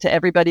market to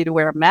everybody to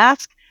wear a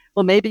mask.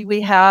 Well, maybe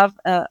we have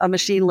a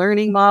machine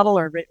learning model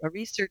or a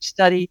research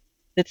study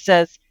that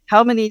says,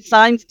 how many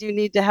signs do you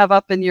need to have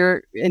up in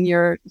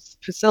your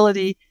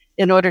facility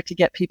in order to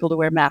get people to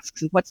wear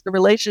masks? And what's the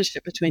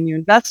relationship between your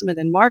investment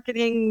in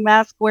marketing,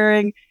 mask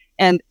wearing,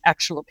 and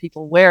actual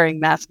people wearing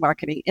mask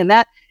marketing? And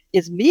that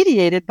is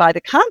mediated by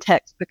the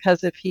context,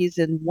 because if he's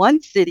in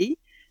one city,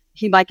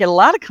 he might get a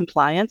lot of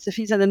compliance. If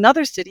he's in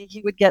another city,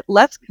 he would get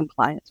less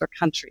compliance, or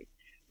country,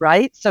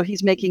 right? So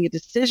he's making a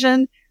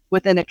decision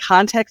within a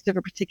context of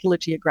a particular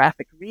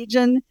geographic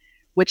region,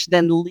 which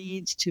then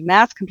leads to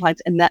mass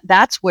compliance. And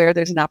that's where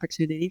there's an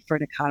opportunity for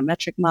an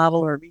econometric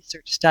model or a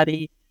research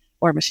study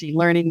or a machine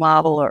learning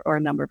model or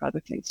a number of other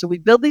things. So we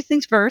build these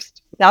things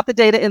first without the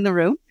data in the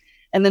room.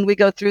 And then we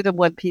go through them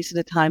one piece at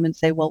a time and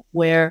say, well,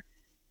 where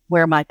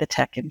might the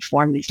tech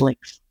inform these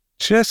links?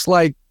 Just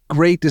like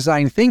great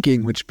design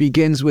thinking, which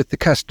begins with the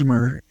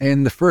customer.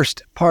 And the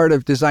first part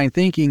of design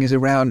thinking is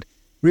around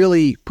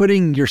really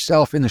putting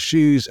yourself in the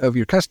shoes of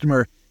your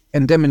customer.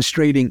 and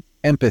demonstrating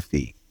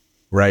empathy,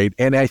 right?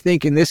 And I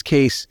think in this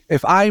case,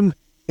 if I'm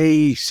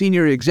a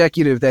senior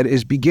executive that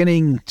is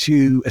beginning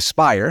to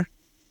aspire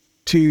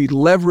to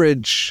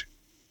leverage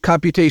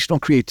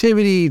computational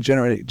creativity,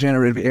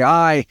 generative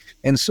AI,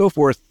 and so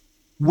forth,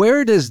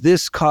 where does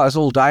this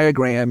causal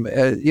diagram,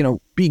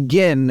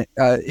 begin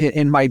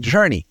in my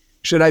journey?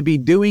 Should I be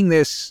doing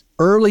this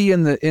early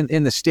in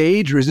the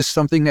stage, or is this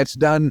something that's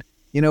done,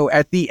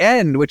 at the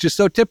end, which is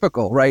so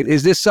typical, right?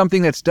 Is this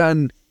something that's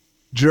done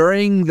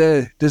during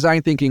the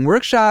design thinking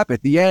workshop,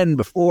 at the end,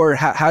 before?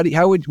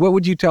 What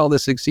would you tell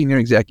this senior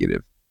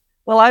executive?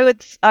 Well, I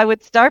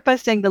would start by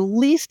saying the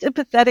least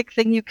empathetic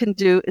thing you can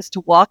do is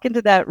to walk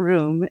into that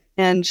room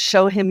and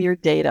show him your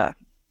data.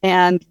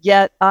 And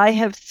yet I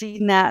have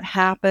seen that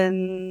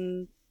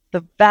happen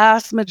the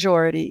vast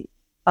majority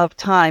of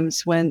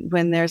times when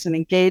there's an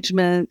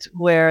engagement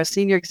where a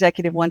senior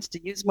executive wants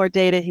to use more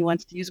data, he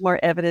wants to use more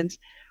evidence.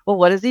 Well,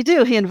 what does he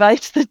do? He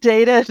invites the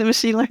data and the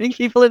machine learning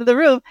people into the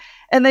room,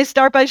 and they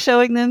start by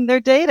showing them their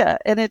data.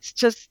 And it's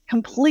just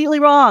completely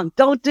wrong.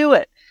 Don't do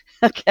it.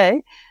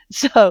 Okay.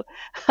 So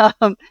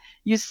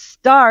you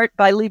start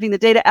by leaving the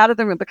data out of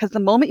the room, because the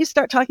moment you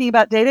start talking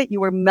about data,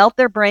 you will melt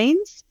their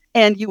brains,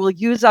 and you will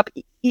use up,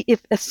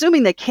 if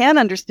assuming they can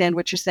understand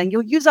what you're saying,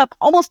 you'll use up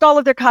almost all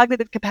of their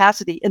cognitive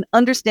capacity in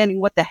understanding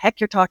what the heck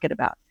you're talking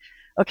about.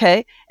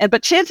 Okay.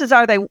 But chances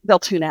are they'll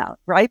tune out,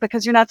 right?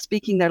 Because you're not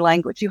speaking their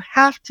language. You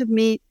have to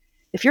meet,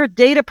 if you're a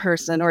data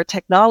person or a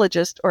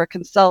technologist or a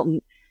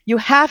consultant, you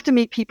have to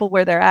meet people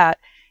where they're at.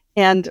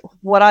 And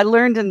what I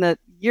learned in the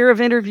year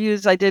of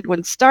interviews I did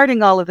when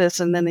starting all of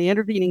this, and then the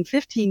intervening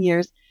 15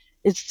 years,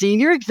 is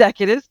senior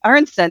executives are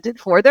incented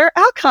for their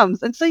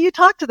outcomes. And so you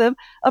talk to them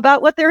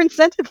about what they're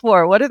incented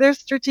for. What are their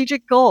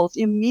strategic goals?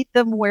 You meet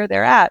them where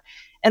they're at,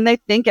 and they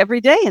think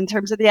every day in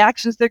terms of the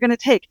actions they're going to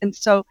take. And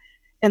so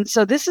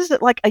this is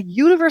like a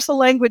universal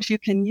language you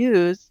can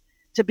use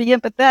to be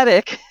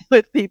empathetic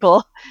with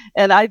people.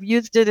 And I've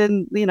used it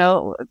in,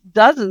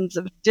 dozens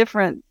of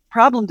different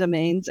problem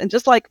domains. And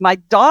just like my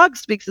dog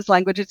speaks this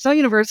language, it's so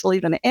universal,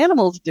 even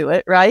animals do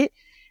it, right?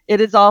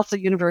 It is also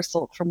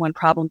universal from one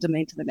problem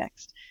domain to the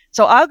next.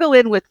 So I'll go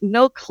in with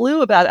no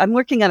clue about it. I'm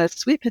working on a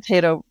sweet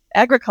potato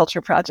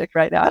agriculture project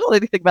right now. I don't know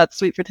anything about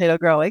sweet potato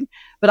growing,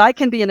 but I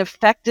can be an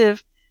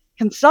effective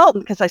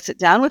consultant because I sit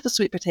down with the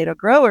sweet potato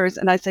growers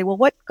and I say, well,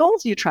 what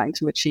goals are you trying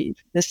to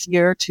achieve this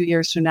year, 2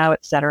 years from now,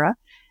 et cetera?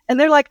 And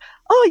they're like,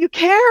 oh, you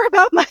care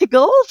about my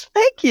goals?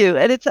 Thank you.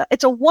 And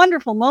it's a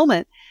wonderful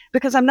moment,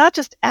 because I'm not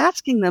just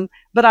asking them,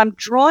 but I'm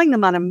drawing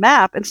them on a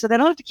map. And so they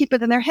don't have to keep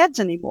it in their heads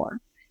anymore.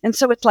 And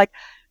so it's like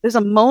there's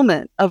a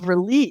moment of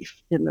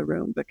relief in the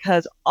room,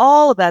 because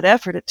all of that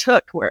effort it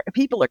took, where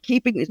people are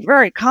keeping these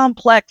very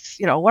complex,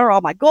 what are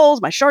all my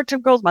goals, my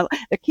short-term goals,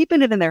 they're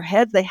keeping it in their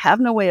heads. They have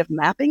no way of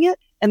mapping it.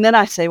 And then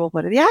I say, well,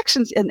 what are the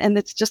actions? And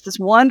it's just this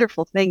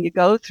wonderful thing you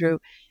go through.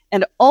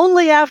 And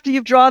only after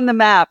you've drawn the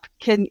map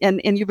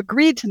and you've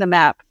agreed to the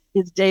map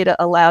is data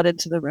allowed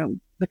into the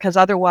room, because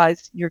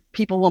otherwise your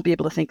people won't be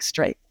able to think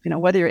straight.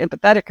 Whether you're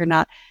empathetic or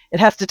not, it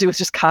has to do with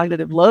just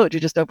cognitive load.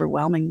 You're just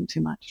overwhelming them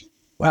too much.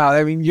 Wow.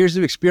 I mean, years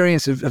of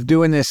experience of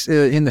doing this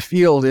in the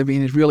field. I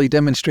mean, it really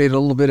demonstrated a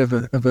little bit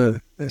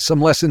of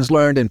some lessons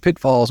learned and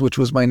pitfalls, which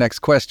was my next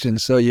question.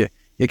 So you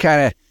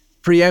kind of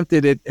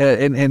preempted it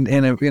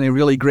in a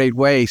really great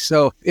way.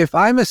 So if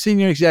I'm a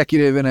senior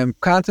executive and I'm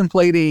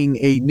contemplating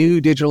a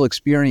new digital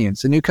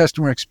experience, a new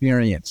customer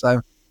experience,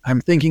 I'm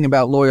thinking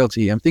about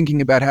loyalty. I'm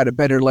thinking about how to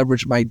better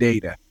leverage my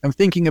data. I'm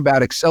thinking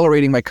about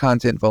accelerating my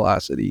content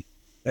velocity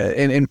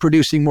and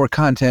producing more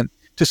content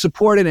to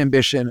support an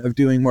ambition of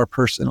doing more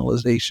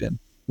personalization.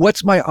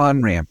 What's my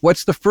on-ramp?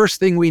 What's the first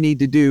thing we need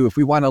to do if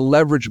we want to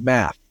leverage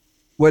math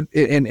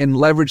and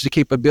leverage the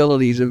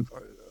capabilities of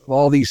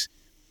all these,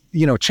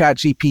 Chat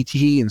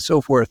GPT and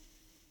so forth?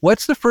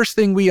 What's the first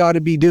thing we ought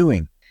to be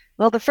doing?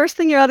 Well, the first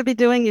thing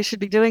you should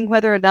be doing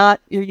whether or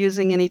not you're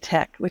using any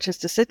tech, which is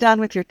to sit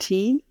down with your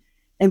team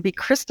and be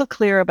crystal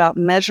clear about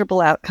measurable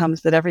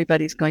outcomes that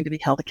everybody's going to be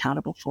held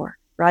accountable for,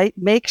 right?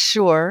 Make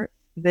sure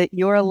that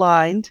you're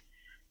aligned,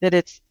 that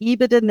it's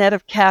EBITDA net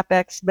of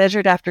CapEx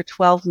measured after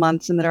 12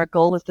 months, and that our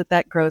goal is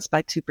that grows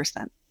by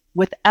 2%,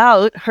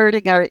 without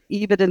hurting our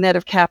EBITDA net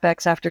of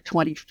CapEx after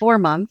 24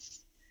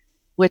 months,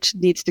 which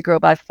needs to grow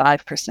by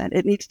 5%.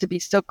 It needs to be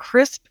so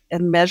crisp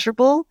and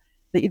measurable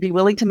that you'd be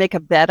willing to make a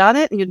bet on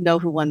it and you'd know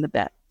who won the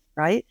bet,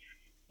 right?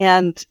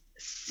 And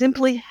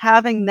simply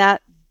having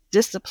that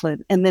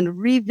discipline and then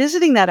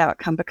revisiting that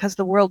outcome, because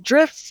the world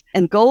drifts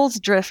and goals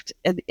drift,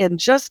 and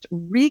just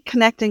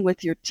reconnecting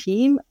with your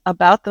team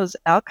about those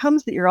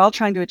outcomes that you're all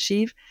trying to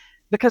achieve,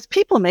 because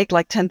people make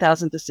like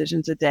 10,000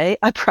 decisions a day.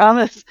 I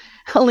promise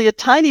only a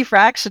tiny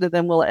fraction of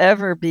them will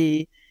ever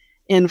be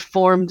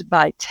informed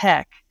by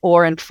tech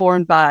or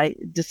informed by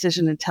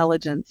decision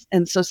intelligence.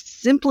 And so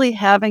simply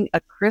having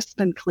a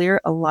crisp and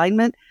clear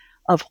alignment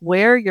of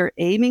where you're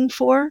aiming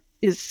for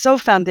is so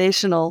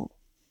foundational,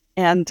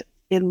 and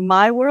in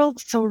my world,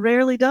 so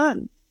rarely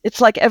done.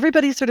 It's like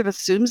everybody sort of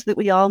assumes that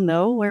we all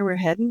know where we're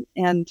heading,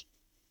 and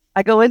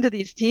I go into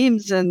these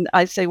teams and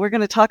I say, we're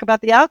going to talk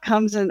about the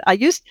outcomes. And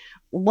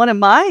one of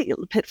my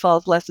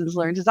pitfalls lessons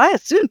learned is I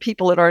assumed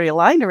people had already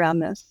aligned around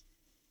this.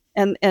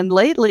 And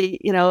lately,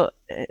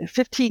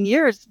 15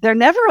 years, they're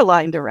never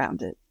aligned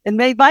around it. And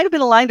they might have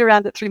been aligned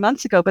around it 3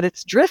 months ago, but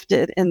it's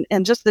drifted.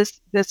 And just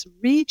this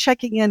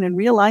rechecking in and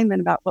realignment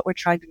about what we're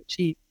trying to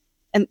achieve.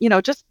 And,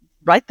 just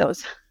write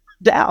those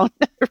down,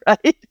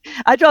 right?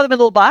 I draw them in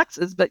little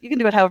boxes, but you can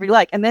do it however you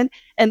like. And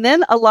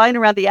then align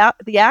around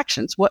the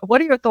actions.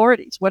 What are your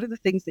authorities? What are the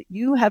things that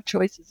you have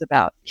choices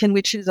about? Can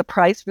we choose a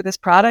price for this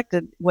product?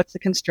 And what's the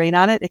constraint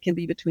on it? It can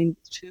be between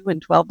 $2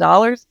 and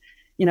 $12.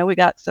 We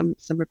got some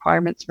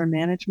requirements for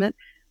management.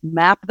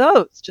 Map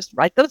those. Just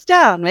write those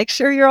down. Make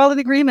sure you're all in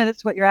agreement.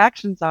 It's what your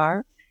actions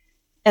are.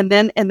 And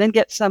then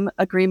get some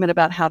agreement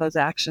about how those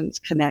actions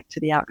connect to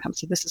the outcome.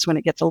 So this is when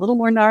it gets a little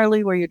more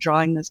gnarly, where you're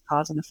drawing this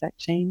cause and effect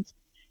chains.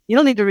 You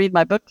don't need to read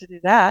my book to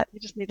do that. You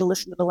just need to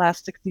listen to the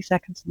last 60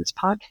 seconds of this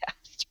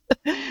podcast.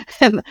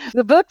 And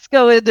the books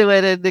go into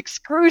it in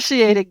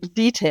excruciating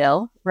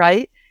detail,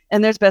 right?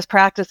 And there's best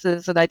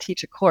practices, and I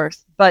teach a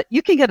course. But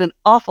you can get an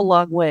awful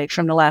long way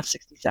from the last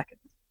 60 seconds.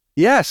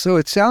 Yeah, so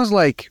it sounds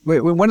like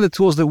one of the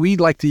tools that we'd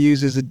like to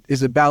use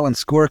is a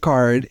balanced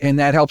scorecard, and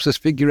that helps us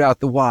figure out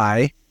the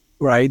why,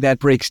 right? That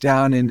breaks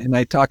down, and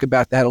I talk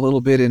about that a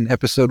little bit in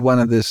episode 1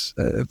 of this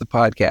of the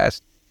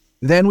podcast.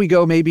 Then we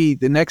go, maybe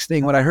the next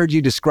thing, what I heard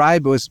you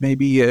describe was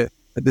maybe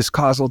this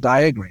causal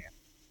diagram,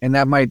 and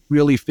that might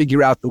really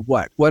figure out the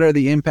what. What are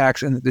the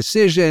impacts in the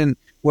decision?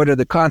 What are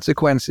the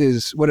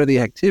consequences? What are the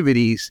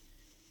activities?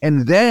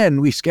 And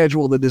then we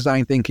schedule the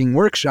design thinking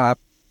workshop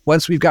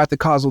once we've got the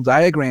causal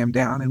diagram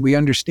down and we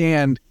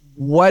understand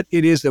what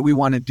it is that we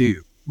want to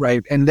do,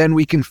 right? And then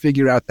we can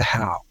figure out the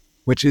how,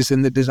 which is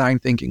in the design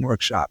thinking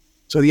workshop.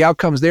 So the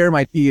outcomes there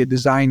might be a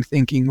design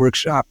thinking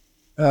workshop.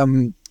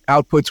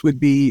 Outputs would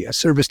be a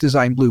service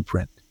design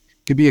blueprint.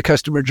 It could be a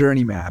customer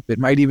journey map. It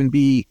might even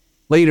be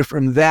later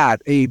from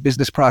that, a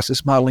business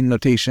process modeling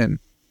notation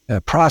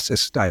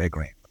process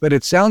diagram. But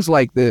it sounds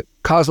like the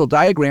causal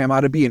diagram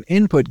ought to be an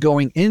input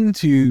going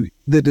into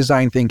the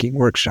design thinking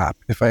workshop,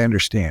 if I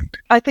understand.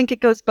 I think it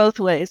goes both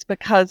ways,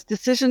 because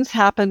decisions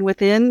happen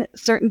within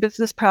certain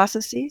business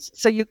processes.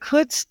 So you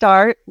could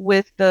start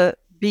with the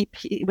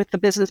BP, with the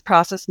business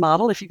process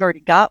model, if you've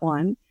already got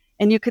one.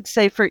 And you could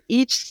say, for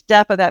each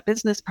step of that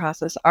business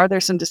process, are there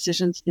some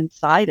decisions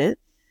inside it,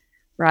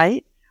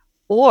 right?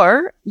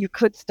 Or you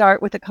could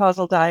start with a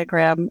causal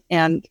diagram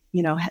and,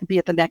 be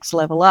at the next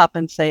level up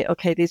and say,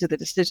 okay, these are the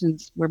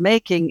decisions we're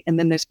making. And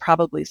then there's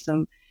probably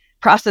some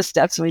process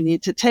steps we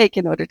need to take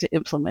in order to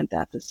implement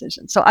that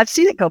decision. So I've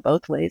seen it go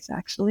both ways,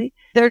 actually.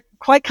 They're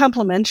quite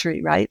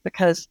complementary, right?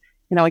 Because,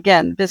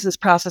 again, business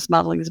process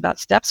modeling is about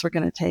steps we're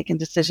going to take, and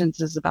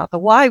decisions is about the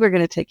why we're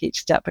going to take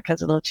each step,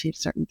 because it'll achieve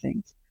certain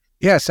things.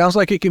 Yeah, sounds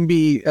like it can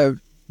be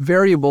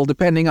variable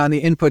depending on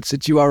the inputs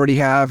that you already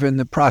have and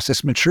the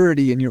process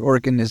maturity in your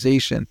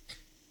organization.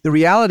 The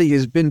reality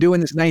is, been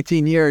doing this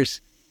 19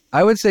 years,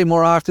 I would say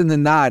more often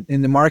than not,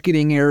 in the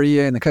marketing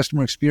area and the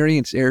customer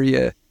experience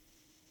area,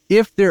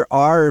 if there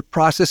are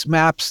process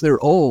maps, they're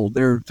old.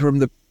 They're from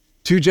the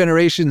 2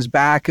 generations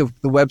back of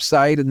the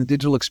website and the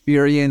digital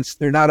experience.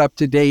 They're not up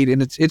to date.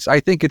 And it's I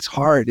think it's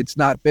hard. It's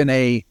not been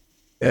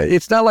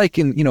it's not like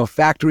in,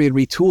 factory and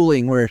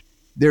retooling where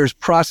there's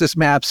process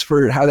maps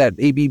for how that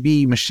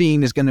ABB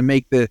machine is going to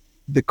make the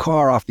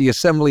car off the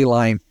assembly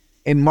line.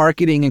 In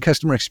marketing and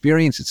customer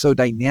experience, it's so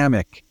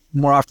dynamic.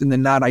 More often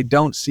than not, I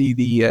don't see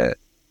the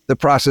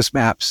process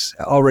maps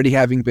already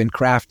having been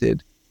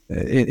crafted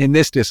in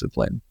this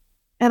discipline.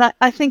 And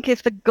I think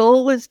if the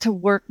goal is to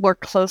work more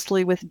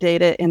closely with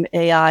data and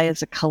AI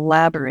as a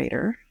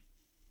collaborator,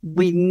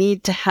 we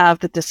need to have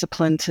the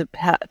discipline to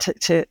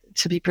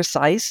be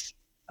precise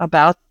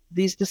about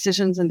these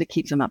decisions and to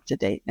keep them up to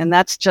date. And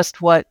that's just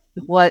what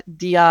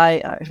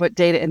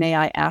data and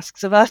AI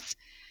asks of us,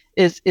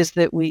 is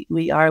that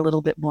we are a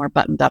little bit more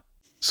buttoned up.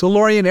 So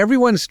Lorien,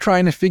 everyone's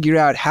trying to figure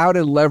out how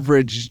to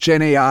leverage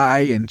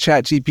GenAI and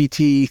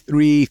ChatGPT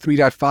 3,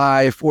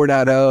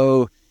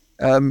 3.5,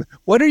 4.0.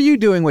 What are you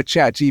doing with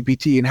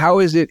ChatGPT, and how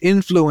is it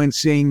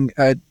influencing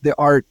the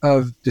art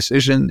of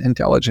decision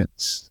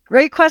intelligence?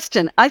 Great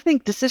question. I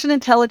think decision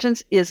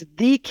intelligence is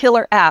the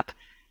killer app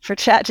for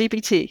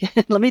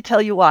ChatGPT. Let me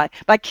tell you why.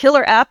 By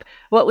killer app,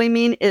 what we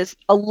mean is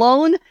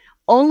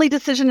only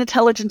decision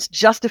intelligence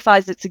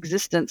justifies its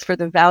existence for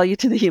the value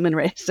to the human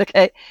race,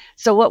 okay?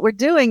 So what we're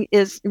doing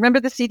is, remember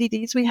the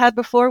CDDs we had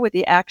before with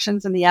the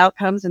actions and the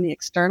outcomes and the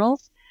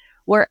externals?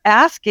 We're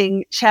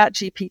asking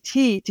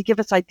ChatGPT to give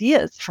us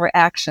ideas for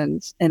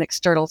actions and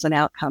externals and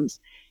outcomes.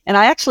 And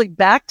I actually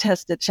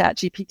back-tested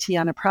ChatGPT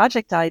on a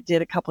project I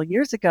did a couple of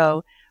years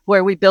ago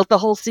where we built the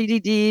whole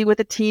CDD with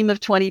a team of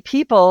 20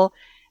 people.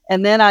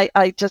 And then I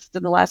just,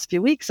 in the last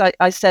few weeks,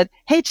 I said,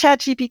 hey,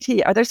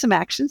 ChatGPT, are there some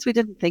actions we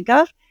didn't think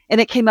of?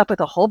 And it came up with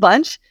a whole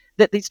bunch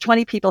that these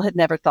 20 people had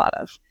never thought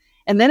of.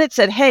 And then it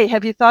said, hey,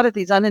 have you thought of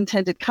these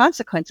unintended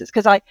consequences?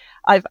 Because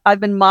I've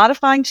been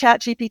modifying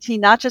ChatGPT,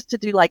 not just to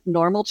do like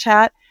normal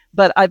chat,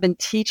 but I've been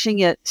teaching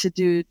it to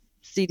do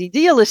CDD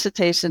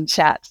elicitation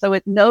chat. So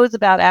it knows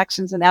about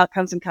actions and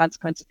outcomes and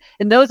consequences.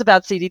 It knows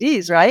about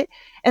CDDs, right?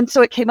 And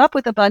so it came up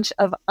with a bunch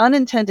of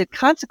unintended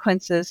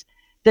consequences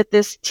that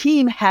this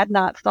team had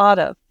not thought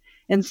of.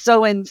 And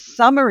so in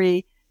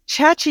summary,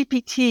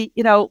 ChatGPT,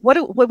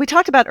 what we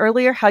talked about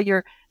earlier, how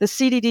the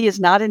CDD is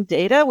not in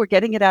data, we're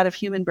getting it out of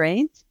human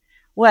brains.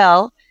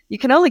 Well, you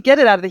can only get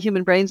it out of the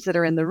human brains that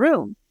are in the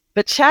room.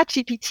 But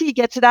ChatGPT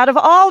gets it out of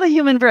all the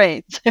human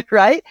brains,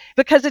 right?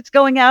 Because it's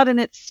going out and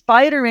it's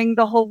spidering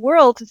the whole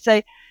world to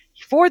say,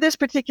 for this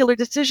particular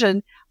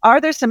decision,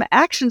 are there some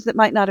actions that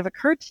might not have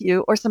occurred to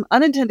you or some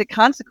unintended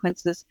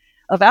consequences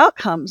of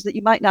outcomes that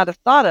you might not have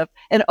thought of?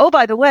 And oh,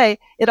 by the way,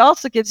 it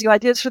also gives you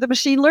ideas for the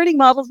machine learning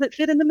models that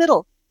fit in the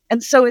middle.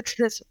 And so it's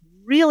this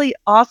really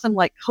awesome,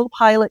 like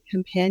co-pilot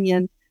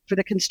companion for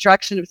the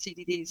construction of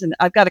CDDs. And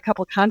I've got a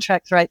couple of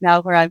contracts right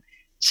now where I'm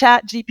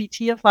chat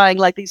GPT-ifying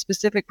like these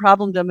specific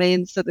problem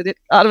domains so that it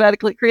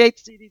automatically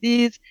creates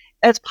CDDs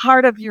as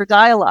part of your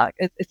dialogue.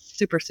 It's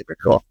super, super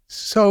cool.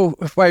 So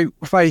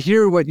if I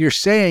hear what you're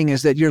saying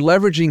is that you're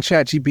leveraging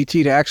chat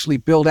GPT to actually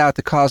build out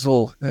the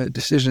causal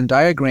decision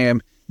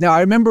diagram. Now,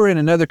 I remember in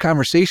another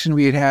conversation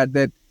we had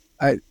that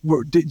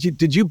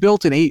did you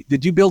build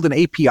an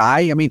API?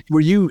 I mean, were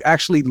you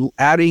actually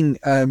adding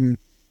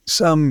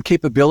some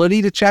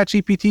capability to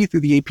ChatGPT through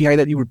the API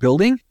that you were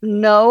building?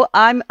 No,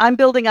 I'm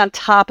building on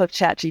top of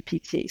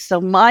ChatGPT. So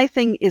my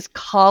thing is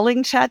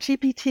calling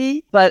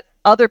ChatGPT, but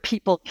other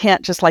people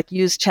can't just like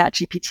use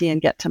ChatGPT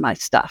and get to my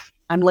stuff.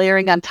 I'm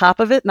layering on top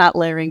of it, not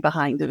layering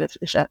behind it,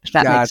 if that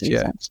makes any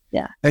sense.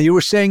 Yeah. And you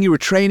were saying you were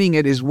training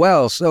it as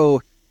well.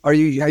 So are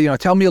you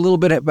tell me a little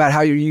bit about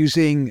how you're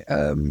using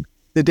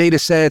the data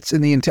sets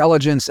and the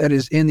intelligence that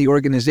is in the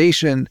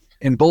organization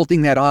and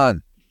bolting that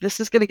on. This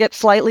is going to get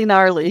slightly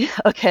gnarly.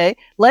 Okay.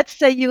 Let's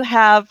say you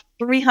have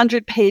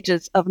 300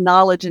 pages of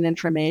knowledge and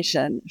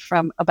information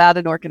about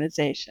an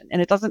organization,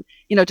 and it doesn't,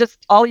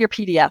 just all your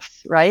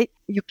PDFs, right?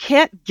 You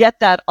can't get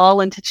that all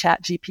into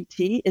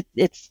ChatGPT.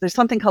 There's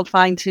something called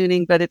fine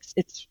tuning, but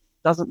it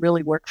doesn't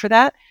really work for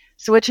that.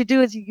 So what you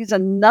do is you use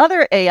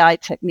another AI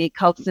technique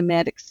called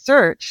semantic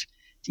search.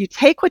 You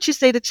take what you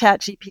say to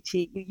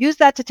ChatGPT, you use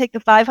that to take the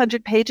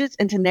 500 pages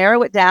and to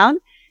narrow it down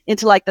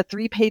into like the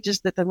 3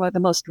 pages that are the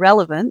most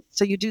relevant.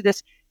 So you do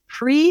this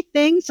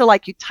pre-thing. So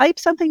like you type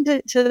something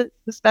to the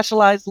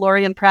specialized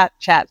Lorien Pratt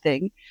chat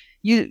thing.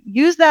 You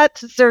use that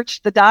to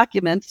search the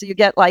document. So you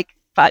get like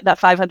not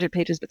 500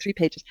 pages, but 3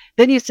 pages.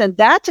 Then you send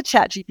that to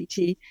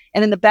ChatGPT.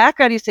 And in the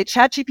background, you say,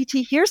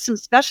 ChatGPT, here's some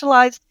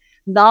specialized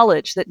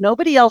knowledge that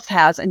nobody else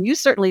has. And you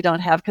certainly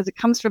don't have because it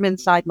comes from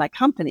inside my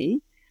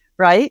company,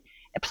 right?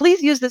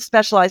 Please use this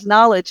specialized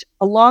knowledge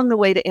along the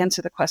way to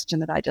answer the question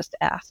that I just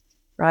asked,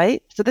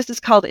 right? So this is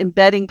called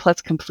embedding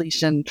plus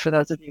completion for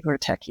those of you who are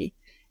techie.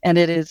 And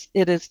it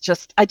is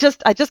just, I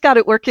just got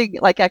it working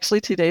like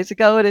actually 2 days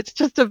ago, and it's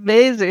just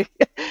amazing.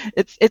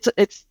 It's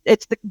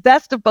the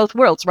best of both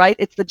worlds, right?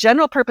 It's the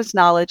general purpose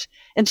knowledge,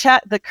 and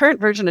chat, the current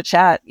version of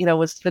chat,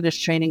 was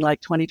finished training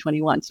like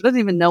 2021. So it doesn't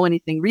even know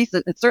anything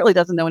recent. It certainly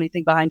doesn't know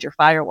anything behind your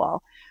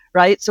firewall,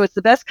 right? So it's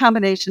the best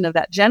combination of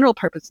that general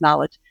purpose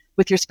knowledge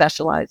with your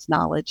specialized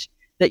knowledge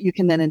that you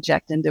can then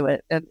inject into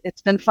it. And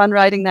it's been fun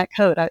writing that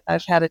code.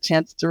 I've had a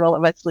chance to roll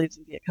up my sleeves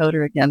and be a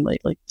coder again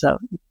lately. So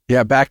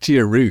yeah, back to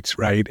your roots,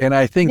 right? And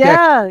I think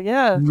that's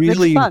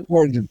really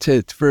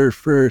important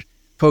for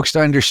folks to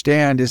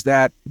understand is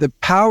that the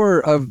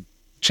power of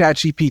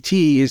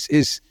ChatGPT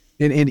is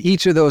in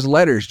each of those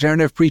letters: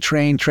 generative,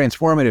 pre-trained,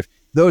 transformative.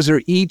 Those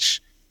are each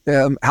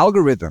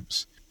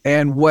algorithms.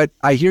 And what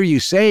I hear you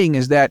saying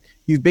is that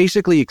you've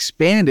basically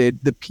expanded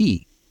the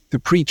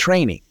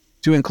pre-training,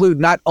 to include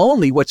not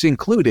only what's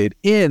included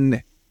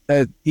in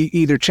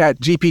either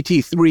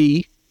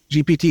GPT-3,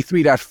 GPT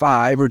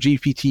 3.5, or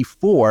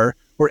GPT-4,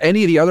 or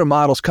any of the other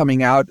models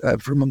coming out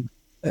from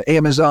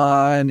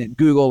Amazon and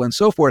Google and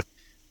so forth,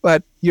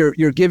 but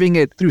you're giving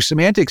it through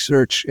semantic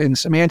search and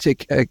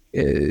semantic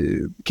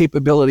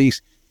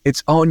capabilities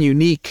its own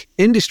unique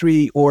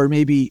industry or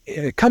maybe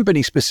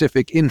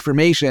company-specific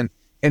information,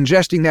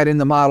 ingesting that in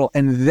the model,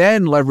 and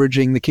then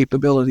leveraging the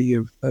capability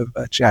of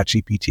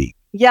ChatGPT.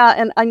 Yeah,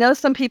 and I know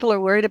some people are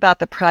worried about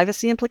the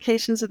privacy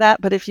implications of that,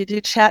 but if you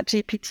do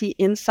ChatGPT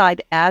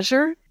inside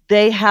Azure,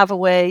 they have a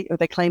way, or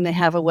they claim they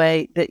have a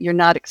way, that you're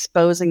not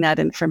exposing that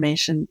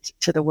information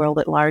to the world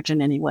at large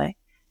in any way.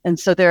 And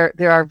so there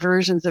are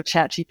versions of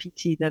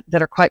ChatGPT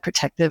that are quite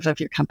protective of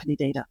your company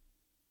data.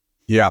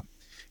 Yeah.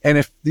 And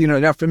if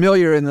now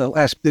familiar in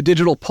the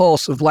digital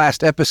pulse of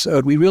last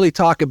episode, we really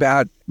talk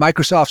about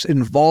Microsoft's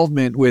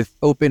involvement with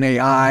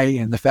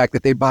OpenAI and the fact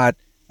that they bought,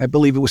 I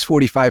believe it was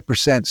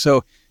 45%.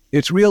 So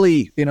it's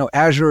really,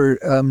 Azure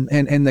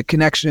and the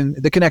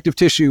connective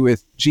tissue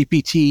with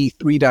GPT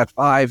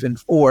 3.5 and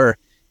 4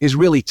 is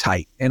really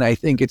tight. And I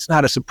think it's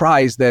not a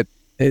surprise that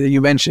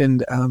you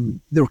mentioned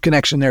the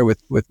connection there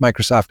with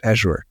Microsoft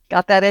Azure.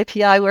 Got that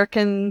API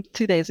working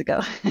 2 days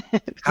ago.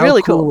 It's How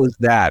really cool is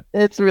that?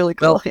 It's really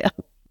cool, well, yeah.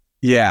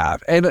 Yeah.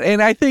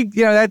 And I think,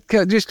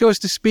 that just goes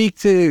to speak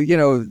to,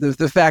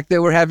 the fact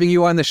that we're having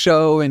you on the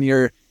show, and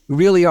you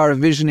really are a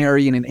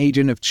visionary and an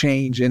agent of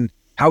change. And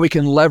how we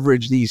can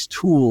leverage these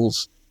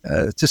tools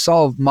to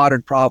solve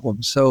modern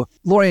problems. So,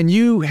 Lorien,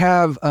 you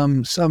have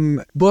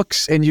some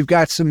books and you've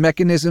got some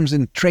mechanisms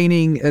and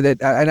training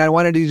and I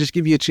wanted to just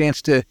give you a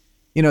chance to,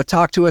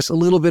 talk to us a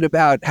little bit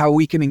about how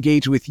we can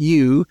engage with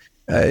you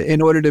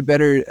in order to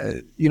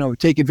better,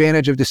 take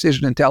advantage of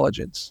decision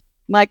intelligence.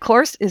 My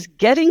course is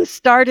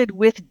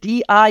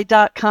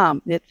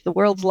gettingstartedwithdi.com. It's the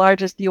world's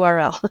largest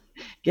URL.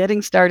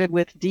 Getting started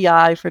with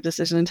DI for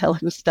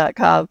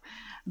decisionintelligence.com.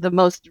 The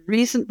most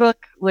recent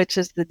book, which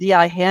is the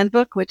DI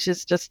Handbook, which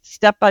is just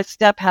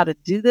step-by-step how to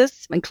do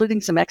this, including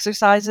some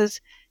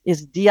exercises,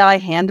 is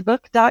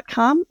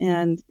dihandbook.com.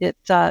 And it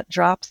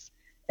drops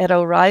at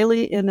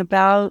O'Reilly in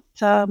about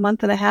a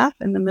month and a half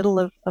in the middle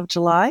of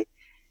July.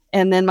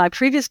 And then my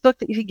previous book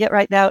that you can get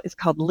right now is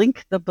called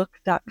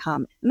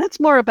linkthebook.com. And that's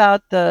more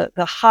about the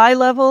high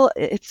level.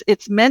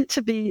 It's meant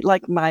to be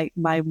like my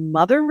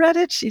mother read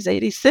it. She's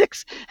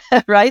 86,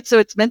 right? So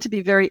it's meant to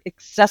be very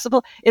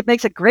accessible. It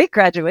makes a great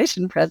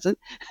graduation present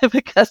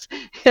because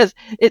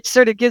it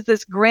sort of gives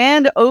this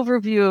grand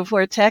overview of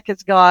where tech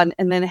has gone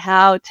and then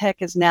how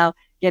tech is now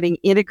getting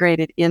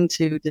integrated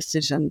into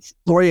decisions.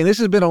 Lorien, this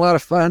has been a lot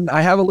of fun.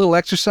 I have a little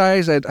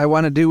exercise I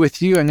want to do with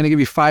you. I'm going to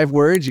give you 5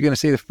 words. You're going to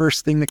say the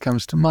first thing that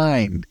comes to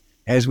mind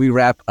as we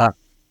wrap up.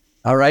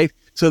 All right?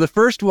 So the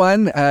first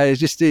one is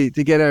just to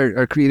get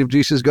our creative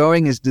juices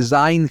going is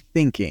design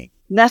thinking.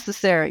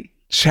 Necessary.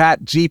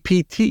 Chat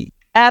GPT.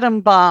 Atom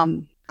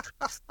bomb.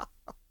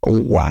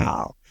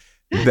 Wow.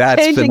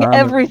 That's changing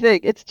phenomenal.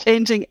 Everything. It's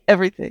changing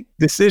everything.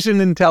 Decision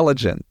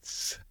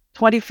intelligence.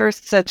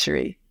 21st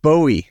century.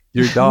 Bowie,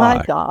 your dog.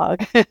 My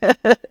dog.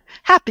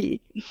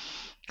 Happy,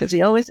 because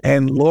he always...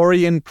 And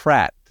Lorien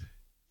Pratt.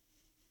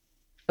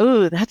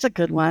 Oh, that's a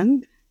good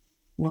one.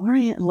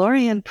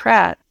 Lorien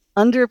Pratt,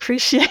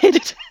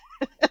 underappreciated.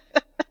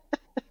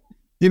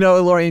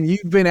 Lorien,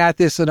 you've been at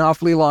this an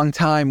awfully long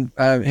time.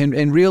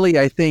 And really,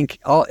 I think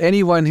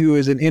anyone who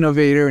is an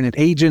innovator and an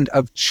agent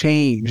of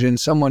change and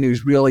someone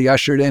who's really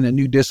ushered in a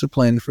new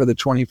discipline for the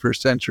 21st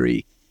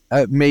century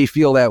may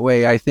feel that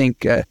way. I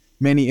think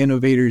many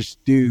innovators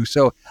do.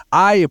 So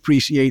I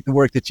appreciate the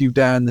work that you've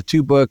done, the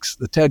 2 books,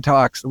 the TED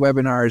Talks, the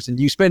webinars, and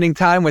you spending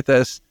time with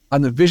us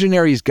on the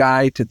Visionary's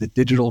Guide to the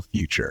Digital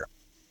Future.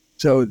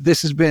 So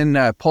this has been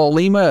Paul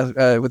Lima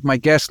with my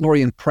guest,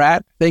 Lorien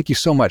Pratt. Thank you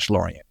so much,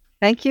 Lorien.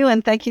 Thank you,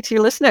 and thank you to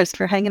your listeners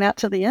for hanging out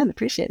till the end.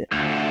 Appreciate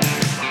it.